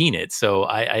I've seen it. So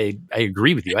I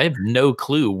agree with you. I have no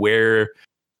clue where.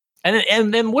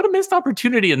 And then what a missed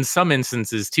opportunity in some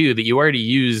instances too that you already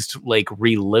used like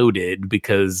Reloaded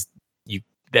because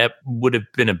that would have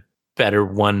been a better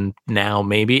one now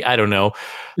maybe. I don't know.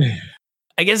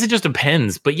 I guess it just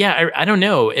depends. But yeah, I don't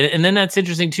know. And then that's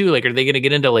interesting too. Like, are they going to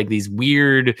get into like these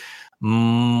weird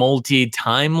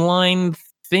multi-timeline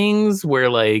things where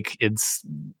like it's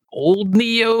old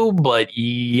Neo but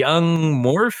young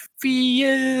Morpheus?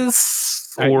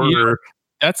 Or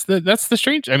that's the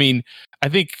strange. I mean, I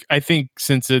think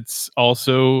since it's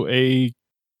also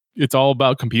it's all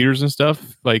about computers and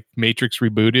stuff, like Matrix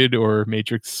Rebooted or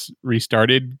Matrix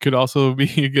Restarted could also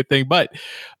be a good thing. But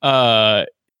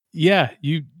yeah,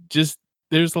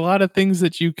 there's a lot of things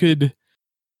that you could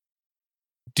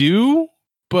do,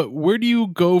 but where do you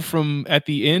go from at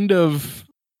the end of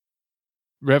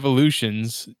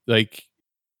Revolutions? Like,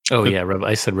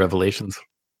 I said Revelations.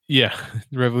 Yeah,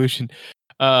 Revolution.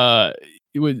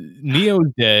 It was Neo's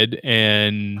dead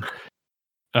and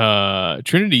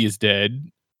Trinity is dead.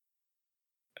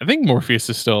 I think Morpheus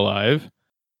is still alive,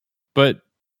 but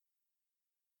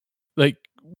like,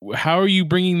 how are you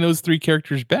bringing those three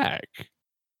characters back?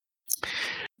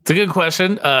 It's a good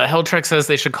question. Helltrek says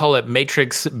they should call it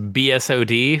Matrix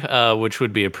BSOD, which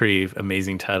would be a pretty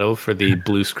amazing title for the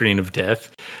blue screen of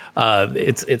death.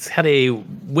 It's had a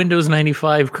Windows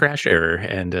 95 crash error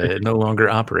and it no longer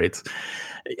operates.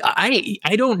 I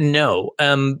don't know.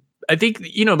 I think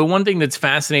the one thing that's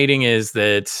fascinating is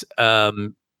that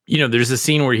there's a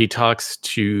scene where he talks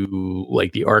to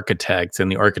like the architect,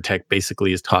 and the architect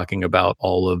basically is talking about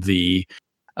all of the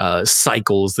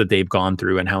cycles that they've gone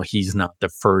through and how he's not the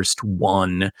first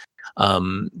one.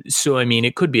 So I mean,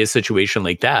 it could be a situation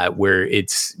like that where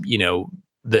it's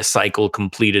the cycle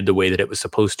completed the way that it was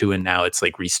supposed to, and now it's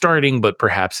like restarting, but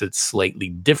perhaps it's slightly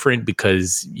different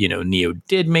because Neo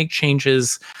did make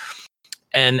changes.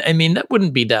 And I mean, that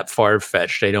wouldn't be that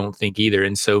far-fetched, I don't think either.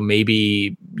 And so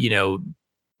maybe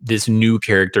this new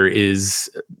character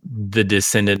is the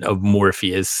descendant of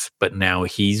Morpheus, but now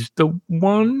he's the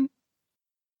one?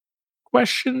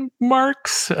 Question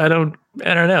marks? I don't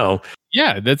know.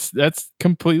 Yeah, that's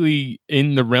completely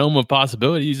in the realm of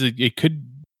possibilities. It could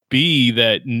be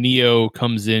that Neo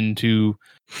comes in to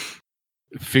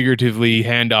figuratively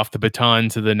hand off the baton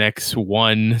to the next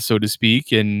one, so to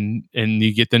speak, and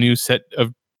you get the new set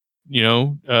of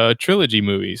trilogy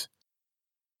movies.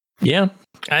 Yeah,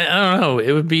 I don't know.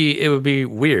 It would be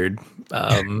weird.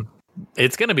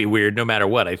 It's going to be weird no matter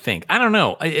what, I think. I don't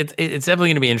know. It's definitely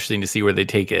going to be interesting to see where they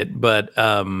take it. But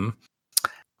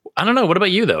I don't know. What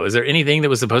about you, though? Is there anything that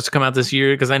was supposed to come out this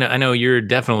year? Because I know you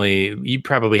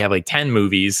probably have like 10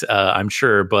 movies, I'm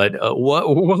sure. But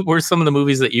what were some of the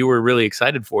movies that you were really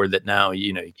excited for that now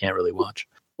you can't really watch?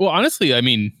 Well, honestly, I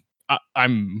mean,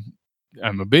 I'm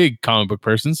a big comic book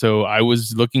person, so I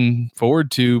was looking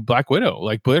forward to Black Widow.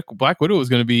 Like, Black Widow was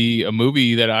going to be a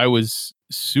movie that I was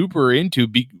super into.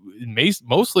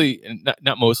 Mostly,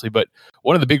 not mostly, but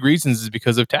one of the big reasons is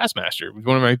because of Taskmaster. He was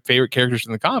one of my favorite characters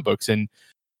in the comic books, and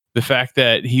the fact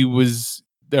that he was,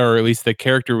 or at least the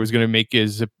character was going to make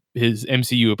his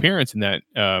MCU appearance in that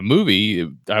movie,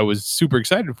 I was super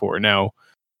excited for. Now,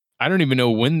 I don't even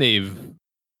know when they've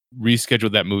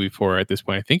rescheduled that movie for at this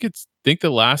point. I think the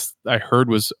last I heard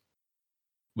was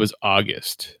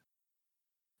August,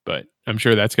 but I'm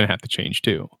sure that's going to have to change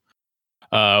too.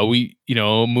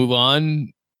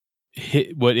 Mulan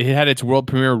it had its world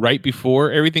premiere right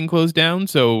before everything closed down,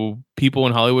 so people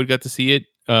in Hollywood got to see it.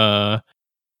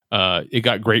 It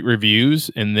got great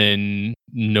reviews, and then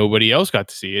nobody else got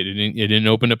to see it. It didn't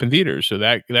open up in theaters, so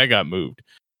that got moved.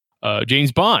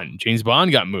 James Bond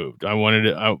got moved.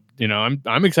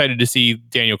 I'm excited to see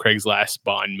Daniel Craig's last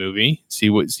Bond movie. See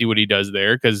what he does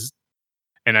there,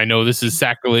 and I know this is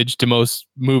sacrilege to most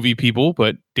movie people,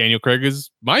 but Daniel Craig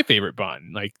is my favorite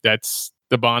Bond. Like, that's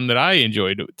the Bond that I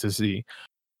enjoyed to see.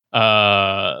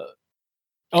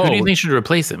 Who do you think should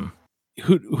replace him?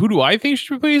 Who do I think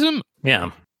should replace him?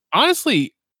 Yeah.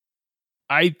 Honestly,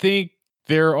 I think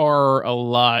there are a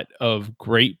lot of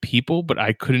great people, but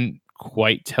I couldn't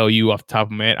quite tell you off the top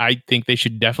of my head. I think they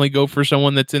should definitely go for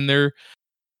someone that's in their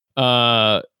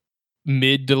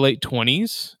mid to late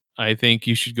 20s. I think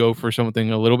you should go for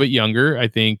something a little bit younger. I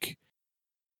think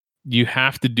you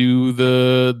have to do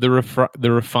the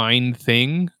refined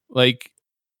thing. Like,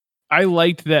 I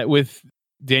liked that with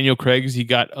Daniel Craig's, he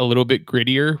got a little bit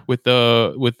grittier with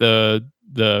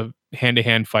the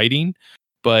hand-to-hand fighting,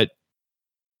 but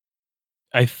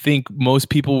I think most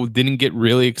people didn't get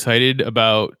really excited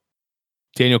about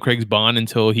Daniel Craig's Bond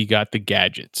until he got the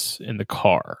gadgets in the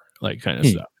car, like kind of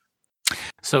stuff.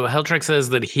 So Heltrek says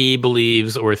that he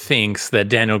believes or thinks that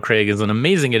Daniel Craig is an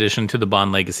amazing addition to the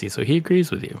Bond legacy. So he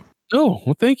agrees with you. Oh,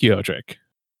 well, thank you, Heltrek.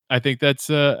 I think that's,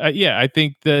 I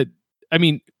think that, I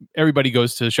mean, everybody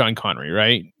goes to Sean Connery,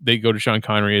 right? They go to Sean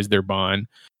Connery as their Bond.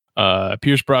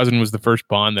 Pierce Brosnan was the first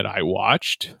Bond that I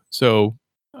watched. So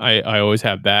I always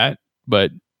have that,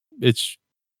 but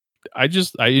I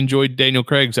enjoyed Daniel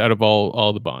Craig's out of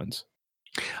all the Bonds.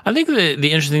 I think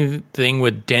the interesting thing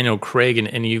with Daniel Craig,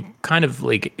 and you kind of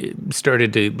like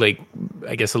started to like,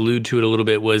 I guess, allude to it a little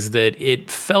bit, was that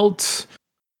it felt,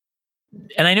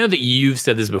 and I know that you've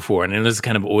said this before, and this has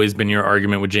kind of always been your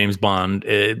argument with James Bond,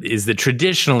 is that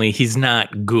traditionally he's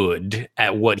not good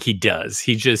at what he does.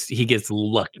 He gets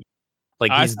lucky.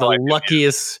 Like he's the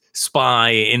luckiest spy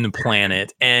in the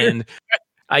planet. And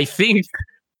I think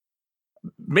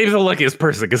maybe the luckiest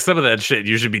person, because some of that shit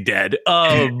you should be dead.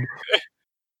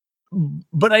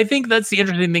 But I think that's the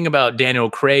interesting thing about Daniel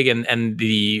Craig and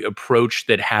the approach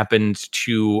that happened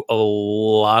to a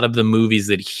lot of the movies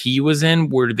that he was in,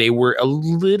 where they were a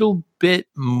little bit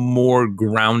more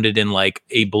grounded in like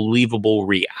a believable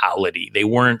reality. They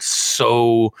weren't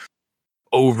so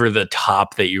over the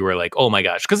top that you were like, oh my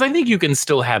gosh. Because I think you can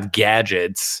still have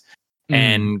gadgets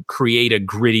and create a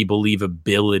gritty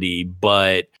believability.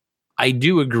 But I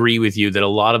do agree with you that a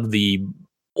lot of the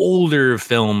older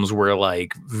films were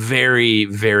like very,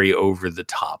 very over the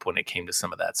top when it came to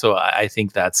some of that. So I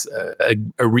think that's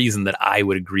a reason that I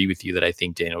would agree with you that I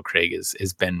think Daniel Craig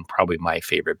has been probably my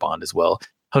favorite Bond as well.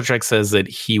 Heltrek says that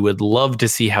he would love to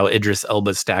see how Idris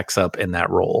Elba stacks up in that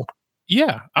role.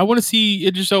 Yeah, I want to see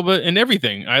Idris Elba in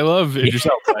everything. I love Idris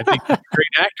Elba. I think he's a great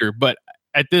actor, but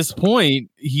at this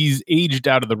point, he's aged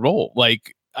out of the role.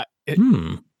 Like, if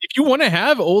you want to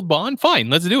have old Bond, fine,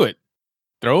 let's do it.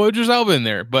 Throw Idris Elba in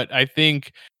there. But I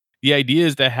think the idea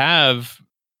is to have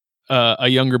a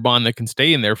younger Bond that can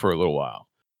stay in there for a little while.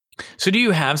 So do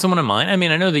you have someone in mind? I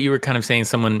mean, I know that you were kind of saying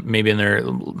someone maybe in their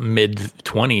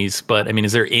mid-20s, but I mean,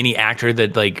 is there any actor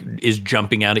that like is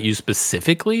jumping out at you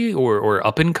specifically or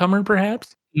up-and-comer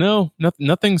perhaps? No,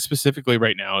 nothing specifically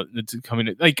right now. It's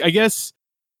coming. Like, I guess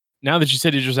now that you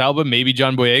said Idris Elba, maybe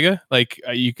John Boyega. Like,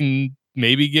 you can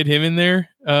maybe get him in there.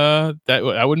 That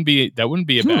wouldn't be a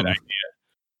bad idea.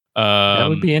 That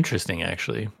would be interesting,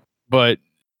 actually. But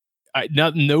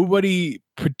nobody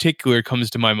particular comes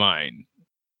to my mind.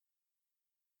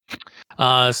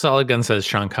 Solid Gun says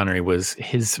Sean Connery was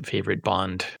his favorite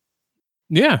Bond.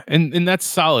 Yeah, and that's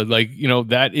solid. Like,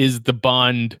 that is the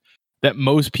Bond that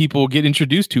most people get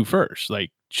introduced to first.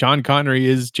 Like, Sean Connery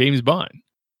is James Bond.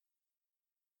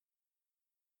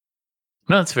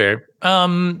 No, that's fair.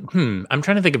 I'm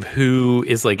trying to think of who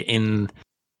is like in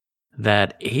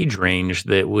that age range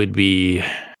that would be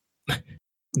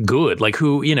good. Like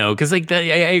who, because like I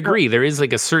agree. There is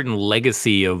like a certain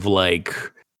legacy of like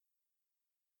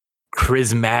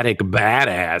charismatic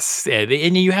badass,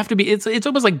 and you have to be. It's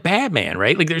almost like Batman,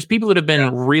 right? Like there's people that have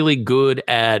been really good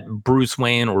at Bruce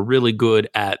Wayne or really good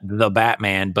at the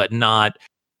Batman, but not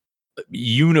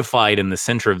unified in the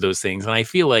center of those things. And I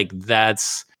feel like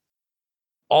that's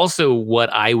also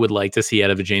what I would like to see out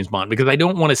of a James Bond, because I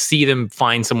don't want to see them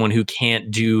find someone who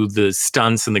can't do the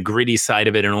stunts and the gritty side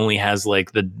of it and only has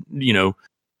like the,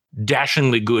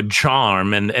 dashingly good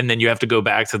charm. And then you have to go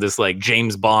back to this like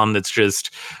James Bond that's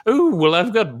just, oh, well,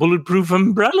 I've got bulletproof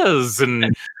umbrellas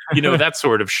and, that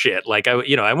sort of shit. Like,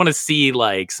 I want to see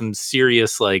like some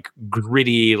serious, like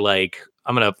gritty, like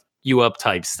I'm going to f you up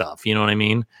type stuff. You know what I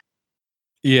mean?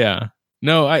 Yeah.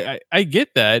 No, I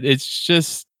get that. It's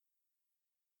just,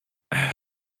 I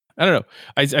don't know.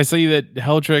 I see that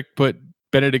Heltrek put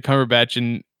Benedict Cumberbatch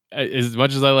in. As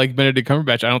much as I like Benedict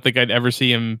Cumberbatch, I don't think I'd ever see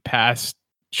him past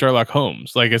Sherlock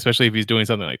Holmes, like especially if he's doing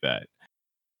something like that.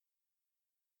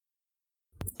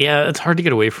 Yeah, it's hard to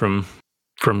get away from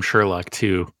Sherlock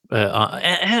too.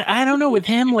 I don't know with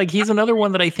him. Like he's another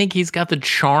one that I think he's got the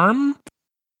charm,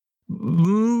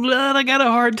 But I got a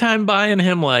hard time buying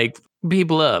him like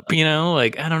people up, you know?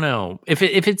 Like, I don't know. If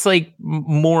it's like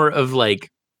more of like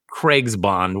Craig's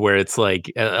Bond, where it's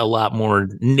like a lot more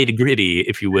nitty gritty,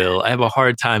 if you will, I have a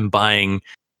hard time buying.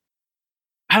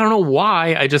 I don't know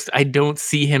why. I don't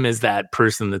see him as that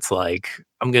person that's like,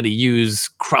 I'm going to use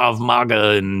Krav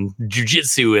Maga and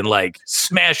jujitsu and like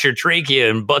smash your trachea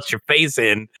and butt your face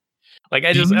in. Like,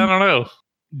 I don't know.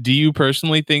 Do you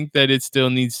personally think that it still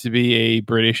needs to be a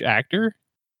British actor?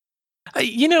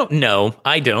 No,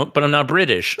 I don't, but I'm not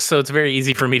British. So it's very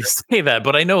easy for me to say that.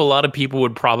 But I know a lot of people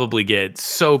would probably get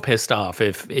so pissed off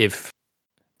if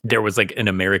there was like an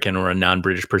American or a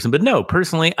non-British person. But no,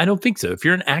 personally, I don't think so. If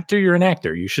you're an actor, you're an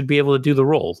actor. You should be able to do the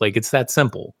role. Like, it's that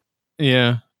simple.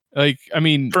 Yeah. Like, I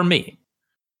mean, for me.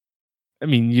 I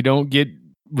mean, you don't get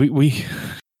we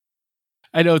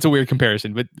I know it's a weird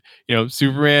comparison, but you know,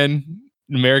 Superman,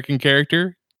 American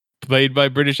character, played by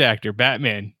British actor.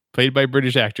 Batman, played by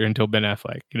British actor until Ben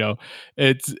Affleck. You know,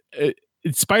 it's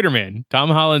Spider-Man. Tom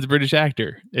Holland's a British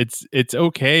actor. It's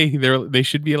okay. They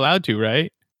should be allowed to,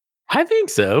 right? I think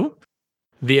so.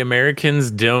 The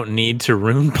Americans don't need to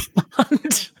ruin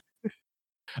Bond.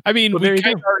 I mean, we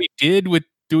kind of already did with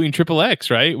doing Triple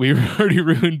X, right? We already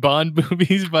ruined Bond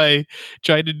movies by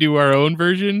trying to do our own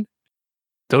version.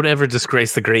 Don't ever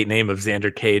disgrace the great name of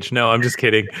Xander Cage. No, I'm just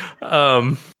kidding.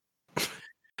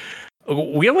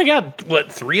 We only got,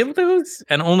 3 of those?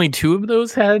 And only 2 of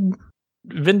those had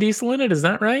Vin Diesel in it? Is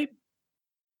that right?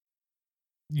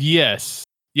 Yes.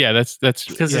 Yeah, that's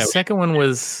because the second one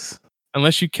was,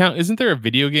 unless you count, isn't there a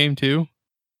video game too?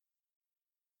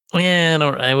 Yeah,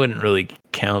 I wouldn't really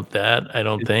count that. I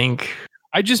don't think.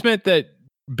 I just meant that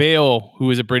Bale, who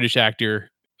was a British actor,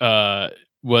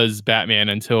 was Batman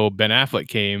until Ben Affleck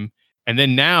came, and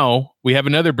then now we have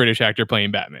another British actor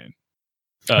playing Batman.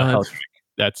 That's what I was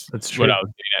getting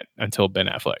at, until Ben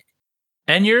Affleck.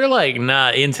 And you're like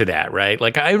not into that, right?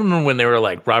 Like, I remember when they were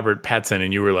like Robert Pattinson,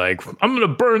 and you were like, "I'm gonna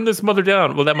burn this mother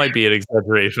down." Well, that might be an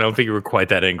exaggeration. I don't think you were quite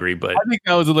that angry, but I think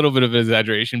that was a little bit of an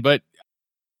exaggeration. But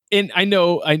and I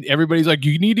know everybody's like,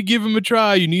 you need to give him a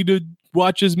try. You need to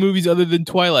watch his movies other than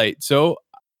Twilight. So,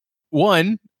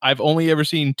 one, I've only ever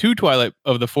seen 2 Twilight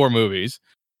of the 4 movies.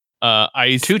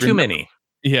 Too many.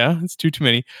 Yeah, it's too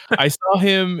many. I saw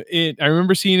him I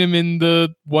remember seeing him in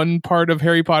the one part of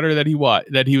Harry Potter that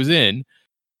he was in.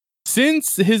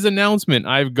 Since his announcement,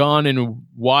 I've gone and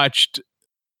watched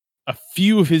a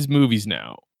few of his movies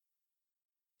now.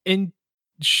 And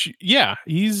yeah,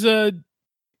 he's a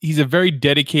very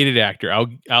dedicated actor. I'll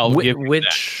give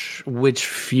which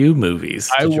few movies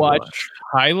I watched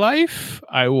High Life.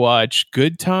 I watched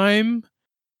Good Time.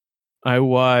 I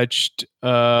watched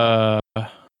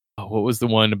what was the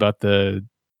one about the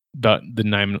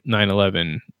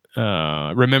 9/11?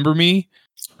 Remember Me?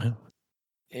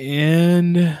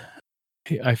 And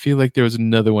I feel like there was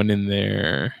another one in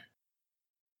there.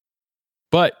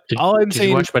 But did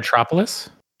you watch Metropolis?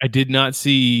 I did not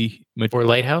see or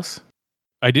Lighthouse.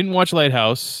 I didn't watch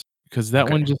Lighthouse because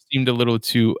that one just seemed a little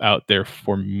too out there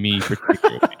for me,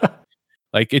 particularly.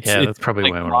 Like that's probably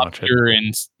like why I want to watch it.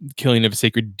 And Killing of a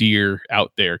Sacred Deer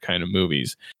out there kind of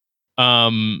movies.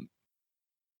 What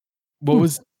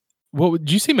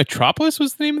would you say? Metropolis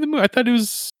was the name of the movie? I thought it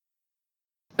was.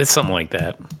 It's something like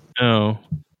that. Oh,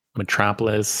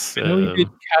 Metropolis. I know you did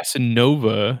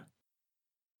Casanova.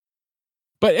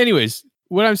 But anyways,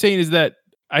 what I'm saying is that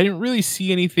I didn't really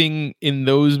see anything in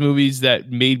those movies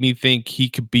that made me think he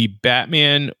could be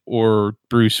Batman or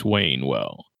Bruce Wayne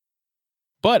well.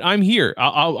 But I'm here.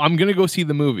 I'm gonna go see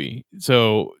the movie.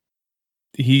 So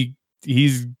he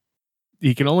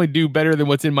can only do better than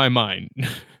what's in my mind.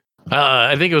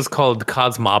 I think it was called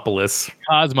Cosmopolis.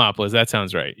 Cosmopolis. That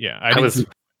sounds right. Yeah, I was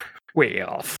way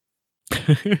off.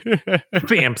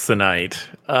 Samsonite.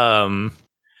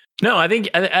 No, I think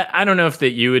I don't know if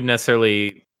that you would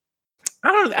necessarily.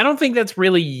 I don't think that's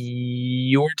really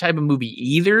your type of movie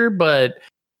either, but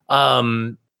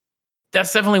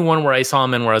that's definitely one where I saw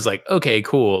him in where I was like, okay,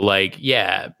 cool. Like,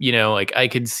 yeah, like I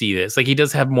could see this. Like, he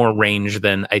does have more range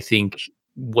than I think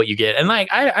what you get. And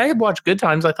like, I had watched Good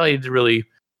Times. I thought he did really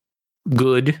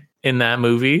good in that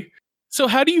movie. So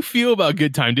how do you feel about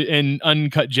Good Time and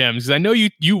Uncut Gems? Because I know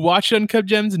you watched Uncut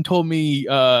Gems and told me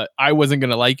I wasn't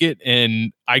going to like it,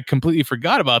 and I completely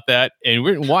forgot about that. And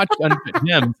we watched Uncut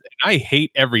Gems, and I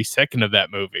hate every second of that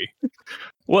movie.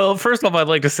 Well, first off, I'd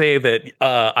like to say that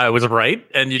I was right,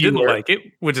 and you didn't like it,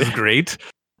 which is great.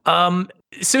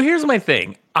 So here's my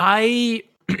thing.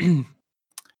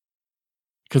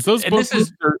 Because those books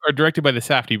are directed by the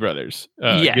Safdie brothers.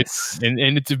 Yes, and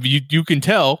it's you can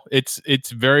tell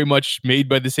it's very much made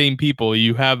by the same people.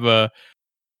 You have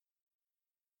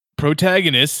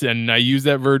protagonists, and I use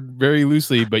that word very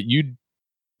loosely, but you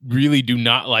really do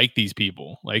not like these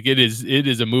people. Like it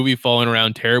is a movie falling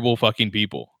around terrible fucking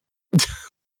people.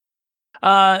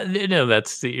 No,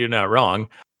 you're not wrong.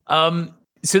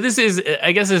 So this is,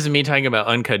 I guess this is me talking about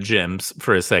Uncut Gems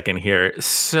for a second here.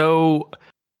 So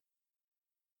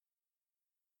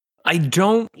I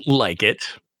don't like it,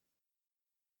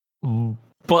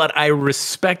 but I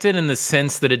respect it in the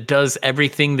sense that it does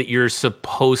everything that you're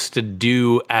supposed to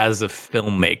do as a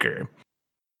filmmaker.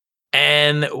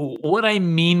 And what I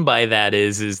mean by that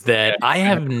is that I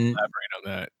have elaborate on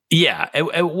that. Yeah.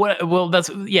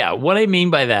 What I mean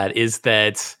by that is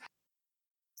that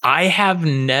I have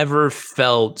never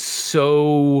felt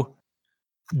so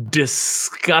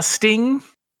disgusting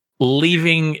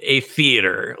leaving a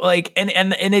theater. Like, and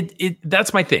it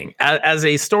that's my thing. As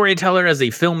a storyteller, as a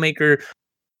filmmaker,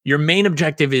 your main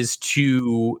objective is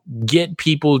to get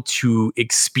people to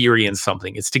experience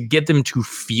something. It's to get them to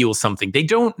feel something. They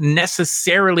don't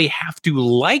necessarily have to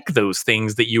like those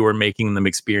things that you are making them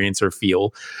experience or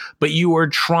feel, but you are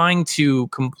trying to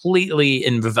completely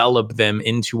envelop them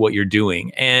into what you're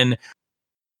doing. And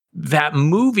that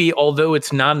movie, although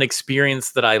it's not an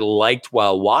experience that I liked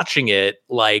while watching it,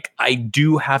 like, I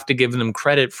do have to give them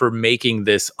credit for making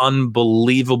this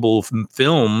unbelievable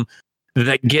film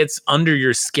that gets under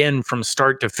your skin from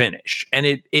start to finish. And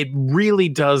it really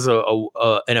does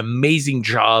an amazing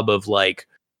job of, like,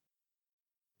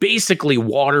 basically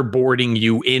waterboarding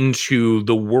you into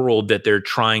the world that they're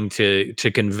trying to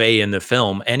convey in the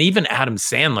film. And even Adam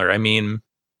Sandler, I mean,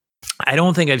 I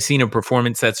don't think I've seen a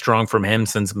performance that strong from him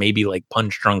since maybe like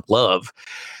Punch Drunk Love,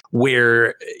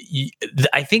 where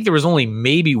I think there was only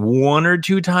maybe one or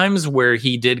two times where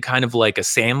he did kind of like a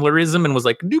Sandlerism and was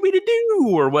like, doo-be-doo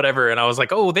or whatever. And I was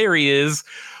like, oh, there he is.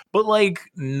 But like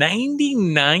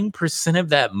 99% of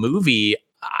that movie,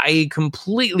 I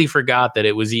completely forgot that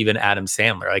it was even Adam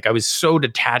Sandler. Like, I was so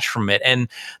detached from it. And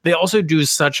they also do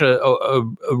such a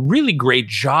really great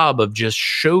job of just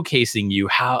showcasing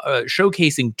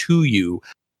to you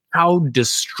how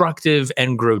destructive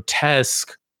and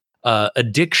grotesque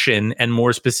addiction, and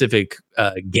more specific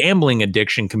gambling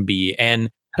addiction, can be. And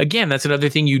again, that's another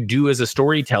thing you do as a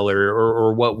storyteller,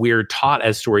 or what we're taught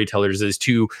as storytellers, is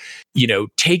to,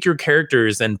 take your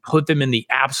characters and put them in the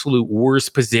absolute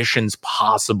worst positions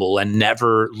possible and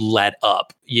never let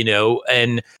up,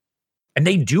 and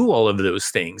they do all of those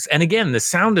things. And again, the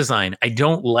sound design, I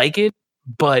don't like it,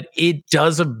 but it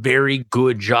does a very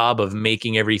good job of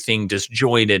making everything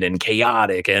disjointed and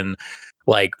chaotic and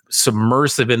like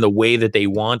submersive in the way that they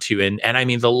want to. And I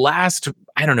mean, the last,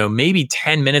 I don't know, maybe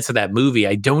 10 minutes of that movie,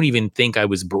 I don't even think I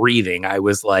was breathing. I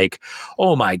was like,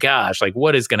 oh my gosh, like,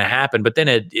 what is going to happen? But then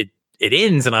it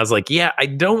ends, and I was like, yeah, I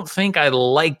don't think I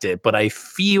liked it, but I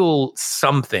feel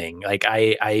something. Like,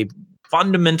 I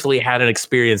fundamentally had an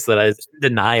experience that is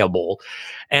undeniable.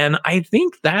 And I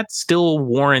think that still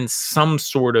warrants some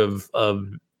sort of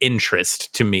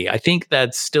interest to me. I think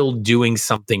that's still doing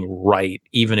something right,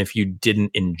 even if you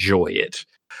didn't enjoy it,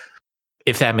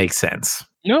 if that makes sense.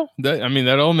 No,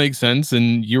 that all makes sense.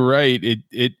 And you're right.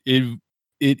 It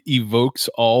evokes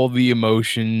all the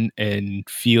emotion and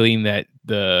feeling that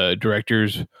the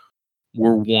directors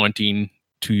were wanting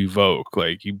to evoke.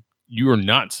 Like, you are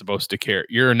not supposed to care.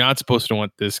 You're not supposed to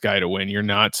want this guy to win. You're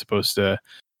not supposed to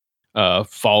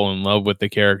fall in love with the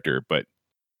character. But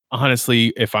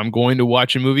honestly, if I'm going to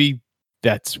watch a movie,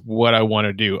 that's what I want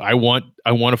to do. I want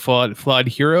a flawed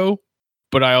hero,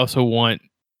 but I also want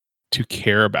to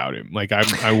care about him. Like,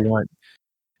 I want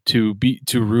to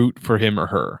root for him or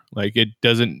her. Like, it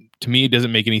doesn't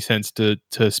make any sense to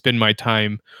spend my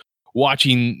time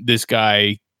watching this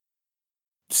guy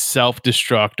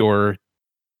self-destruct or,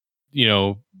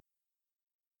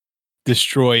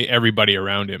 destroy everybody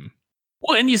around him.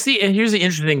 Well, and you see, and here's the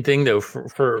interesting thing, though,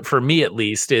 for me at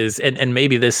least, is, and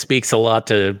maybe this speaks a lot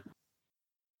to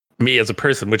me as a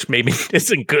person, which maybe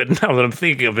isn't good now that I'm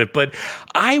thinking of it, but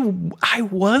I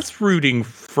was rooting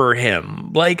for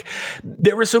him. Like,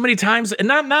 there were so many times, and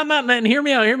not, and hear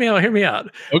me out. Okay.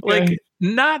 Like,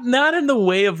 not in the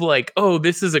way of like, oh,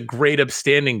 this is a great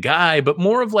upstanding guy, but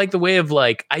more of like the way of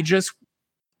like,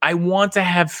 I want to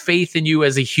have faith in you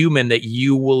as a human, that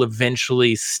you will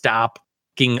eventually stop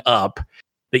up,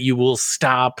 that you will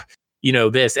stop,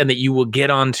 this, and that you will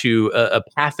get onto a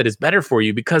path that is better for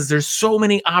you, because there's so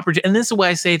many opportunities. And this is why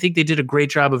I say I think they did a great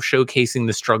job of showcasing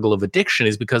the struggle of addiction,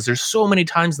 is because there's so many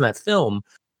times in that film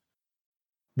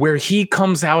where he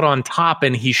comes out on top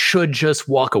and he should just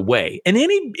walk away. And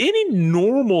any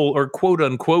normal, or quote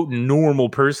unquote normal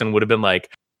person, would have been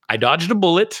like, I dodged a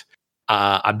bullet.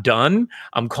 I'm done.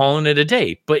 I'm calling it a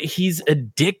day. But he's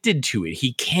addicted to it.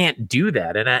 He can't do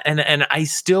that. And I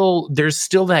still, there's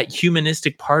still that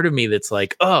humanistic part of me that's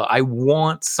like, oh, I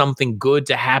want something good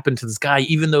to happen to this guy,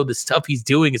 even though the stuff he's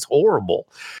doing is horrible.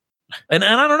 And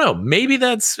I don't know, maybe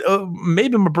that's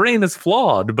maybe my brain is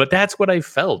flawed, but that's what I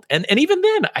felt. And even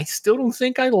then, I still don't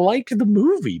think I liked the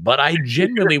movie, but I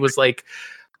genuinely was like,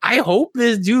 I hope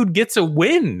this dude gets a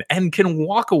win and can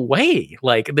walk away,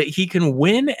 like that he can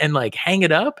win and like hang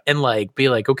it up and like be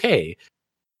like, okay,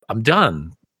 I'm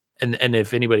done. And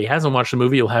if anybody hasn't watched the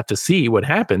movie, you'll have to see what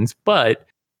happens. But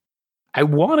I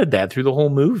wanted that through the whole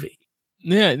movie.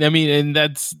 Yeah, I mean,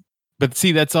 but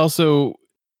see, that's also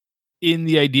in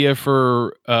the idea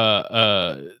for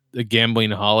a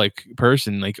gambling-holic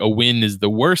person. Like, a win is the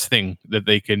worst thing that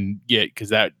they can get, because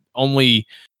that only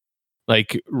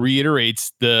like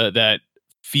reiterates that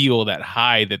feel, that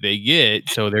high that they get.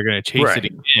 So they're going to chase it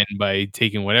again by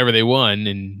taking whatever they won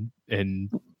and.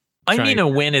 I mean, a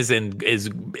win is in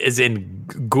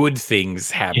good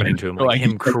things happening to him, like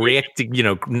him correcting,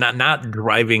 not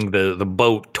driving the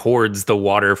boat towards the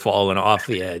waterfall and off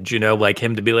the edge, like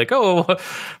him to be like, oh,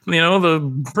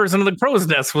 the person in the crow's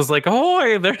nest was like,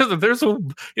 oh, there's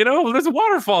a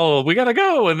waterfall, we gotta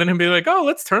go, and then him be like, oh,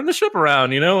 let's turn the ship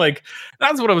around, like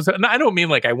that's what I was. I don't mean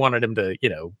like I wanted him to,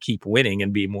 keep winning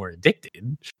and be more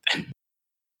addicted.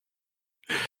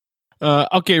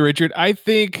 Okay, Richard, I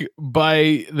think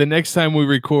by the next time we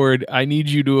record, I need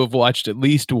you to have watched at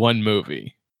least one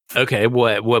movie. Okay,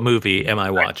 what movie am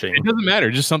I watching? It doesn't matter,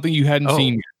 just something you hadn't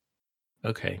seen yet.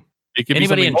 Okay.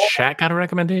 Anybody in chat got a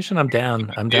recommendation? I'm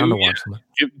down to watch them.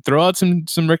 Throw out some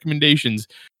recommendations.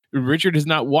 Richard has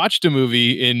not watched a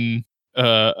movie in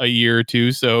a year or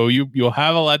two, so you'll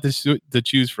have a lot to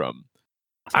choose from.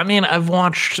 I mean, I've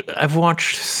watched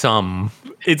some.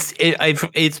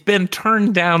 It's been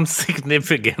turned down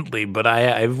significantly, but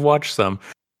I've watched some.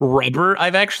 Rubber.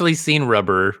 I've actually seen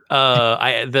Rubber.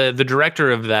 The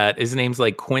director of that, his name's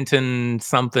like Quentin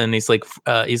something. He's like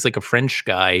a French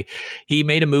guy. He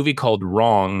made a movie called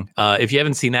Wrong. If you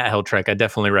haven't seen that, Helltrek, I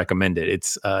definitely recommend it.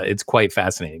 It's quite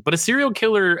fascinating. But a serial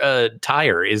killer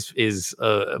tire is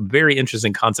a very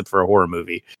interesting concept for a horror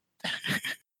movie.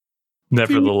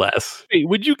 Nevertheless, wait,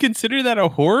 would you consider that a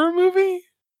horror movie?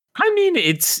 I mean,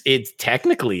 it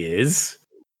technically is.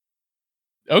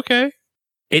 Okay.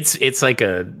 It's like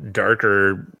a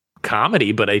darker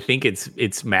comedy, but I think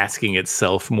it's masking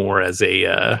itself more as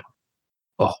a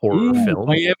horror film.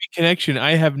 Miami Connection.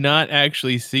 I have not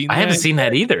actually seen that. I haven't seen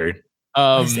that either.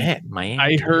 What is that? Miami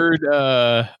I heard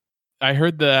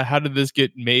the How Did This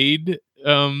Get Made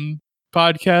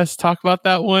podcast talk about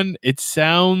that one. It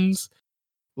sounds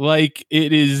like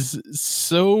it is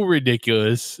so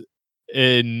ridiculous,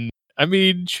 and I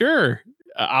mean, sure,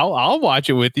 I'll watch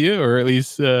it with you, or at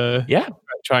least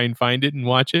try and find it and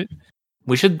watch it.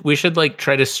 We should like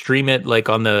try to stream it like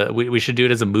on the. We should do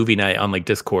it as a movie night on like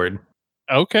Discord.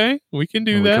 Okay, we can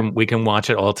do that. We can watch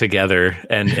it all together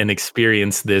and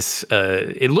experience this.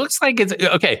 It looks like it's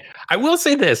okay. I will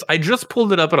say this: I just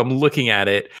pulled it up and I'm looking at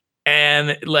it.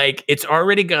 And like it's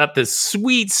already got this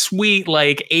sweet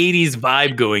like 80s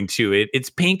vibe going to it.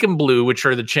 It's pink and blue, which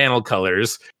are the channel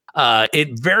colors.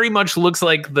 It very much looks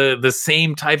like the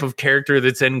same type of character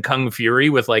that's in Kung Fury,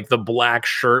 with like the black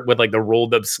shirt with like the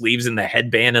rolled up sleeves and the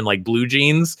headband and like blue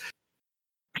jeans.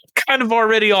 Kind of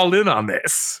already all in on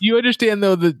this. You understand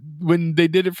though that when they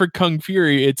did it for Kung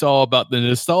Fury, it's all about the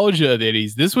nostalgia of the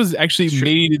 80s. This was actually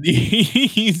made in the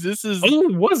 80s. This is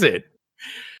was it?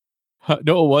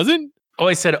 No, it wasn't? Oh,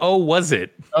 I said, oh, was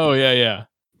it? Oh, yeah.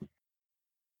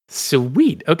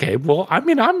 Sweet. Okay. Well, I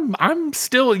mean, I'm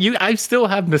still I still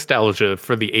have nostalgia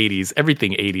for the 80s,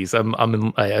 everything 80s.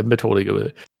 I'm totally good with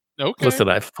it. Okay. Listen,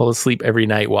 I fall asleep every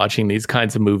night watching these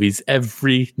kinds of movies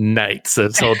every night. So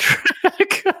it's all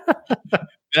track.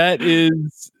 That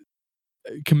is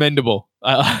commendable.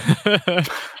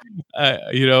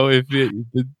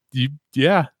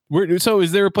 So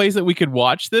is there a place that we could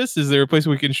watch this? Is there a place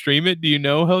we can stream it? Do you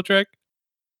know, Helltrek?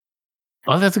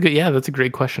 Oh, that's a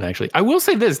great question, actually. I will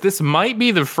say this might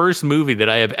be the first movie that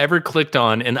I have ever clicked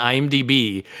on in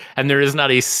IMDb, and there is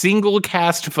not a single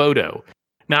cast photo.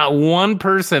 Not one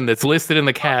person that's listed in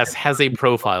the cast has a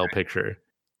profile picture.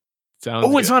 Sounds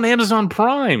good. It's on Amazon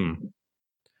Prime.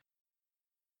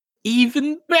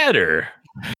 Even better.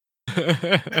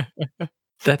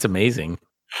 That's amazing.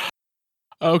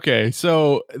 Okay,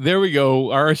 so there we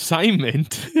go. Our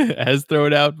assignment, as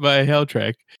thrown out by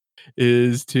Helltrek,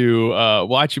 is to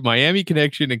watch Miami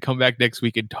Connection and come back next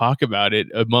week and talk about it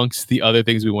amongst the other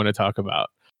things we want to talk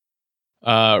about.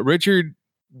 Richard,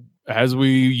 as we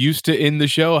used to end the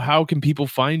show, how can people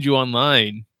find you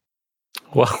online?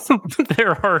 Well,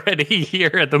 they're already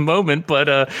here at the moment,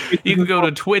 but you can go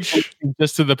to Twitch.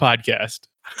 Just to the podcast.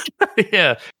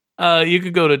 Yeah. You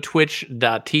could go to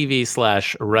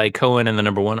twitch.tv/Rycohen and the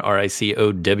number 1,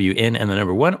 RICOWN and the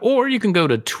number 1, or you can go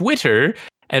to Twitter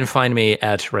and find me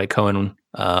at Rycohen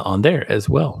on there as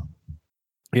well.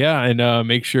 Yeah, and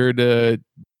make sure to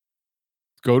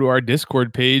go to our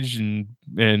Discord page and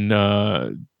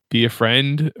be a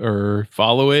friend or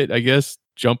follow it, I guess.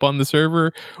 Jump on the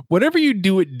server. Whatever you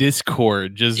do at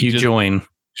Discord, just join.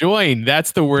 Join.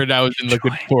 That's the word I was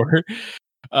looking for.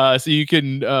 So you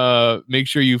can make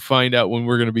sure you find out when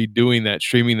we're going to be doing that,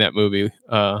 streaming that movie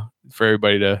for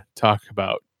everybody to talk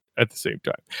about at the same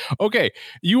time. Okay,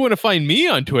 you want to find me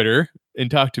on Twitter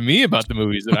and talk to me about the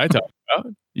movies that I talk about,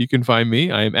 you can find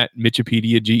me. I am at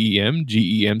Mitchipedia, GEM.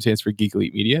 GEM stands for Geek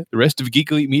Elite Media. The rest of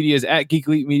Geek Elite Media is at Geek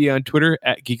Elite Media on Twitter,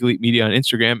 at Geek Elite Media on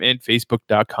Instagram, and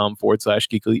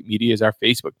Facebook.com/Geek Elite Media is our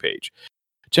Facebook page.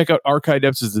 Check out archived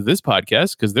episodes of this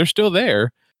podcast because they're still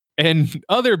there, and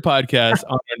other podcasts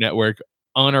on our network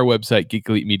on our website,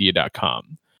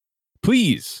 geekelitemedia.com.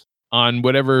 Please, on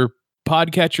whatever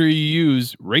podcatcher you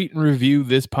use, rate and review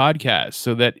this podcast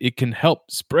so that it can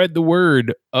help spread the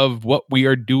word of what we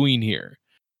are doing here.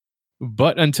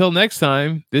 But until next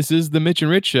time, this is the Mitch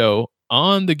and Rich Show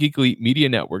on the Geek Elite Media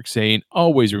Network saying,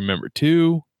 always remember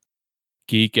to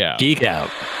geek out. Geek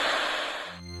out.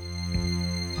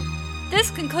 This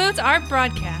concludes our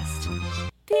broadcast.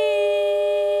 Beep.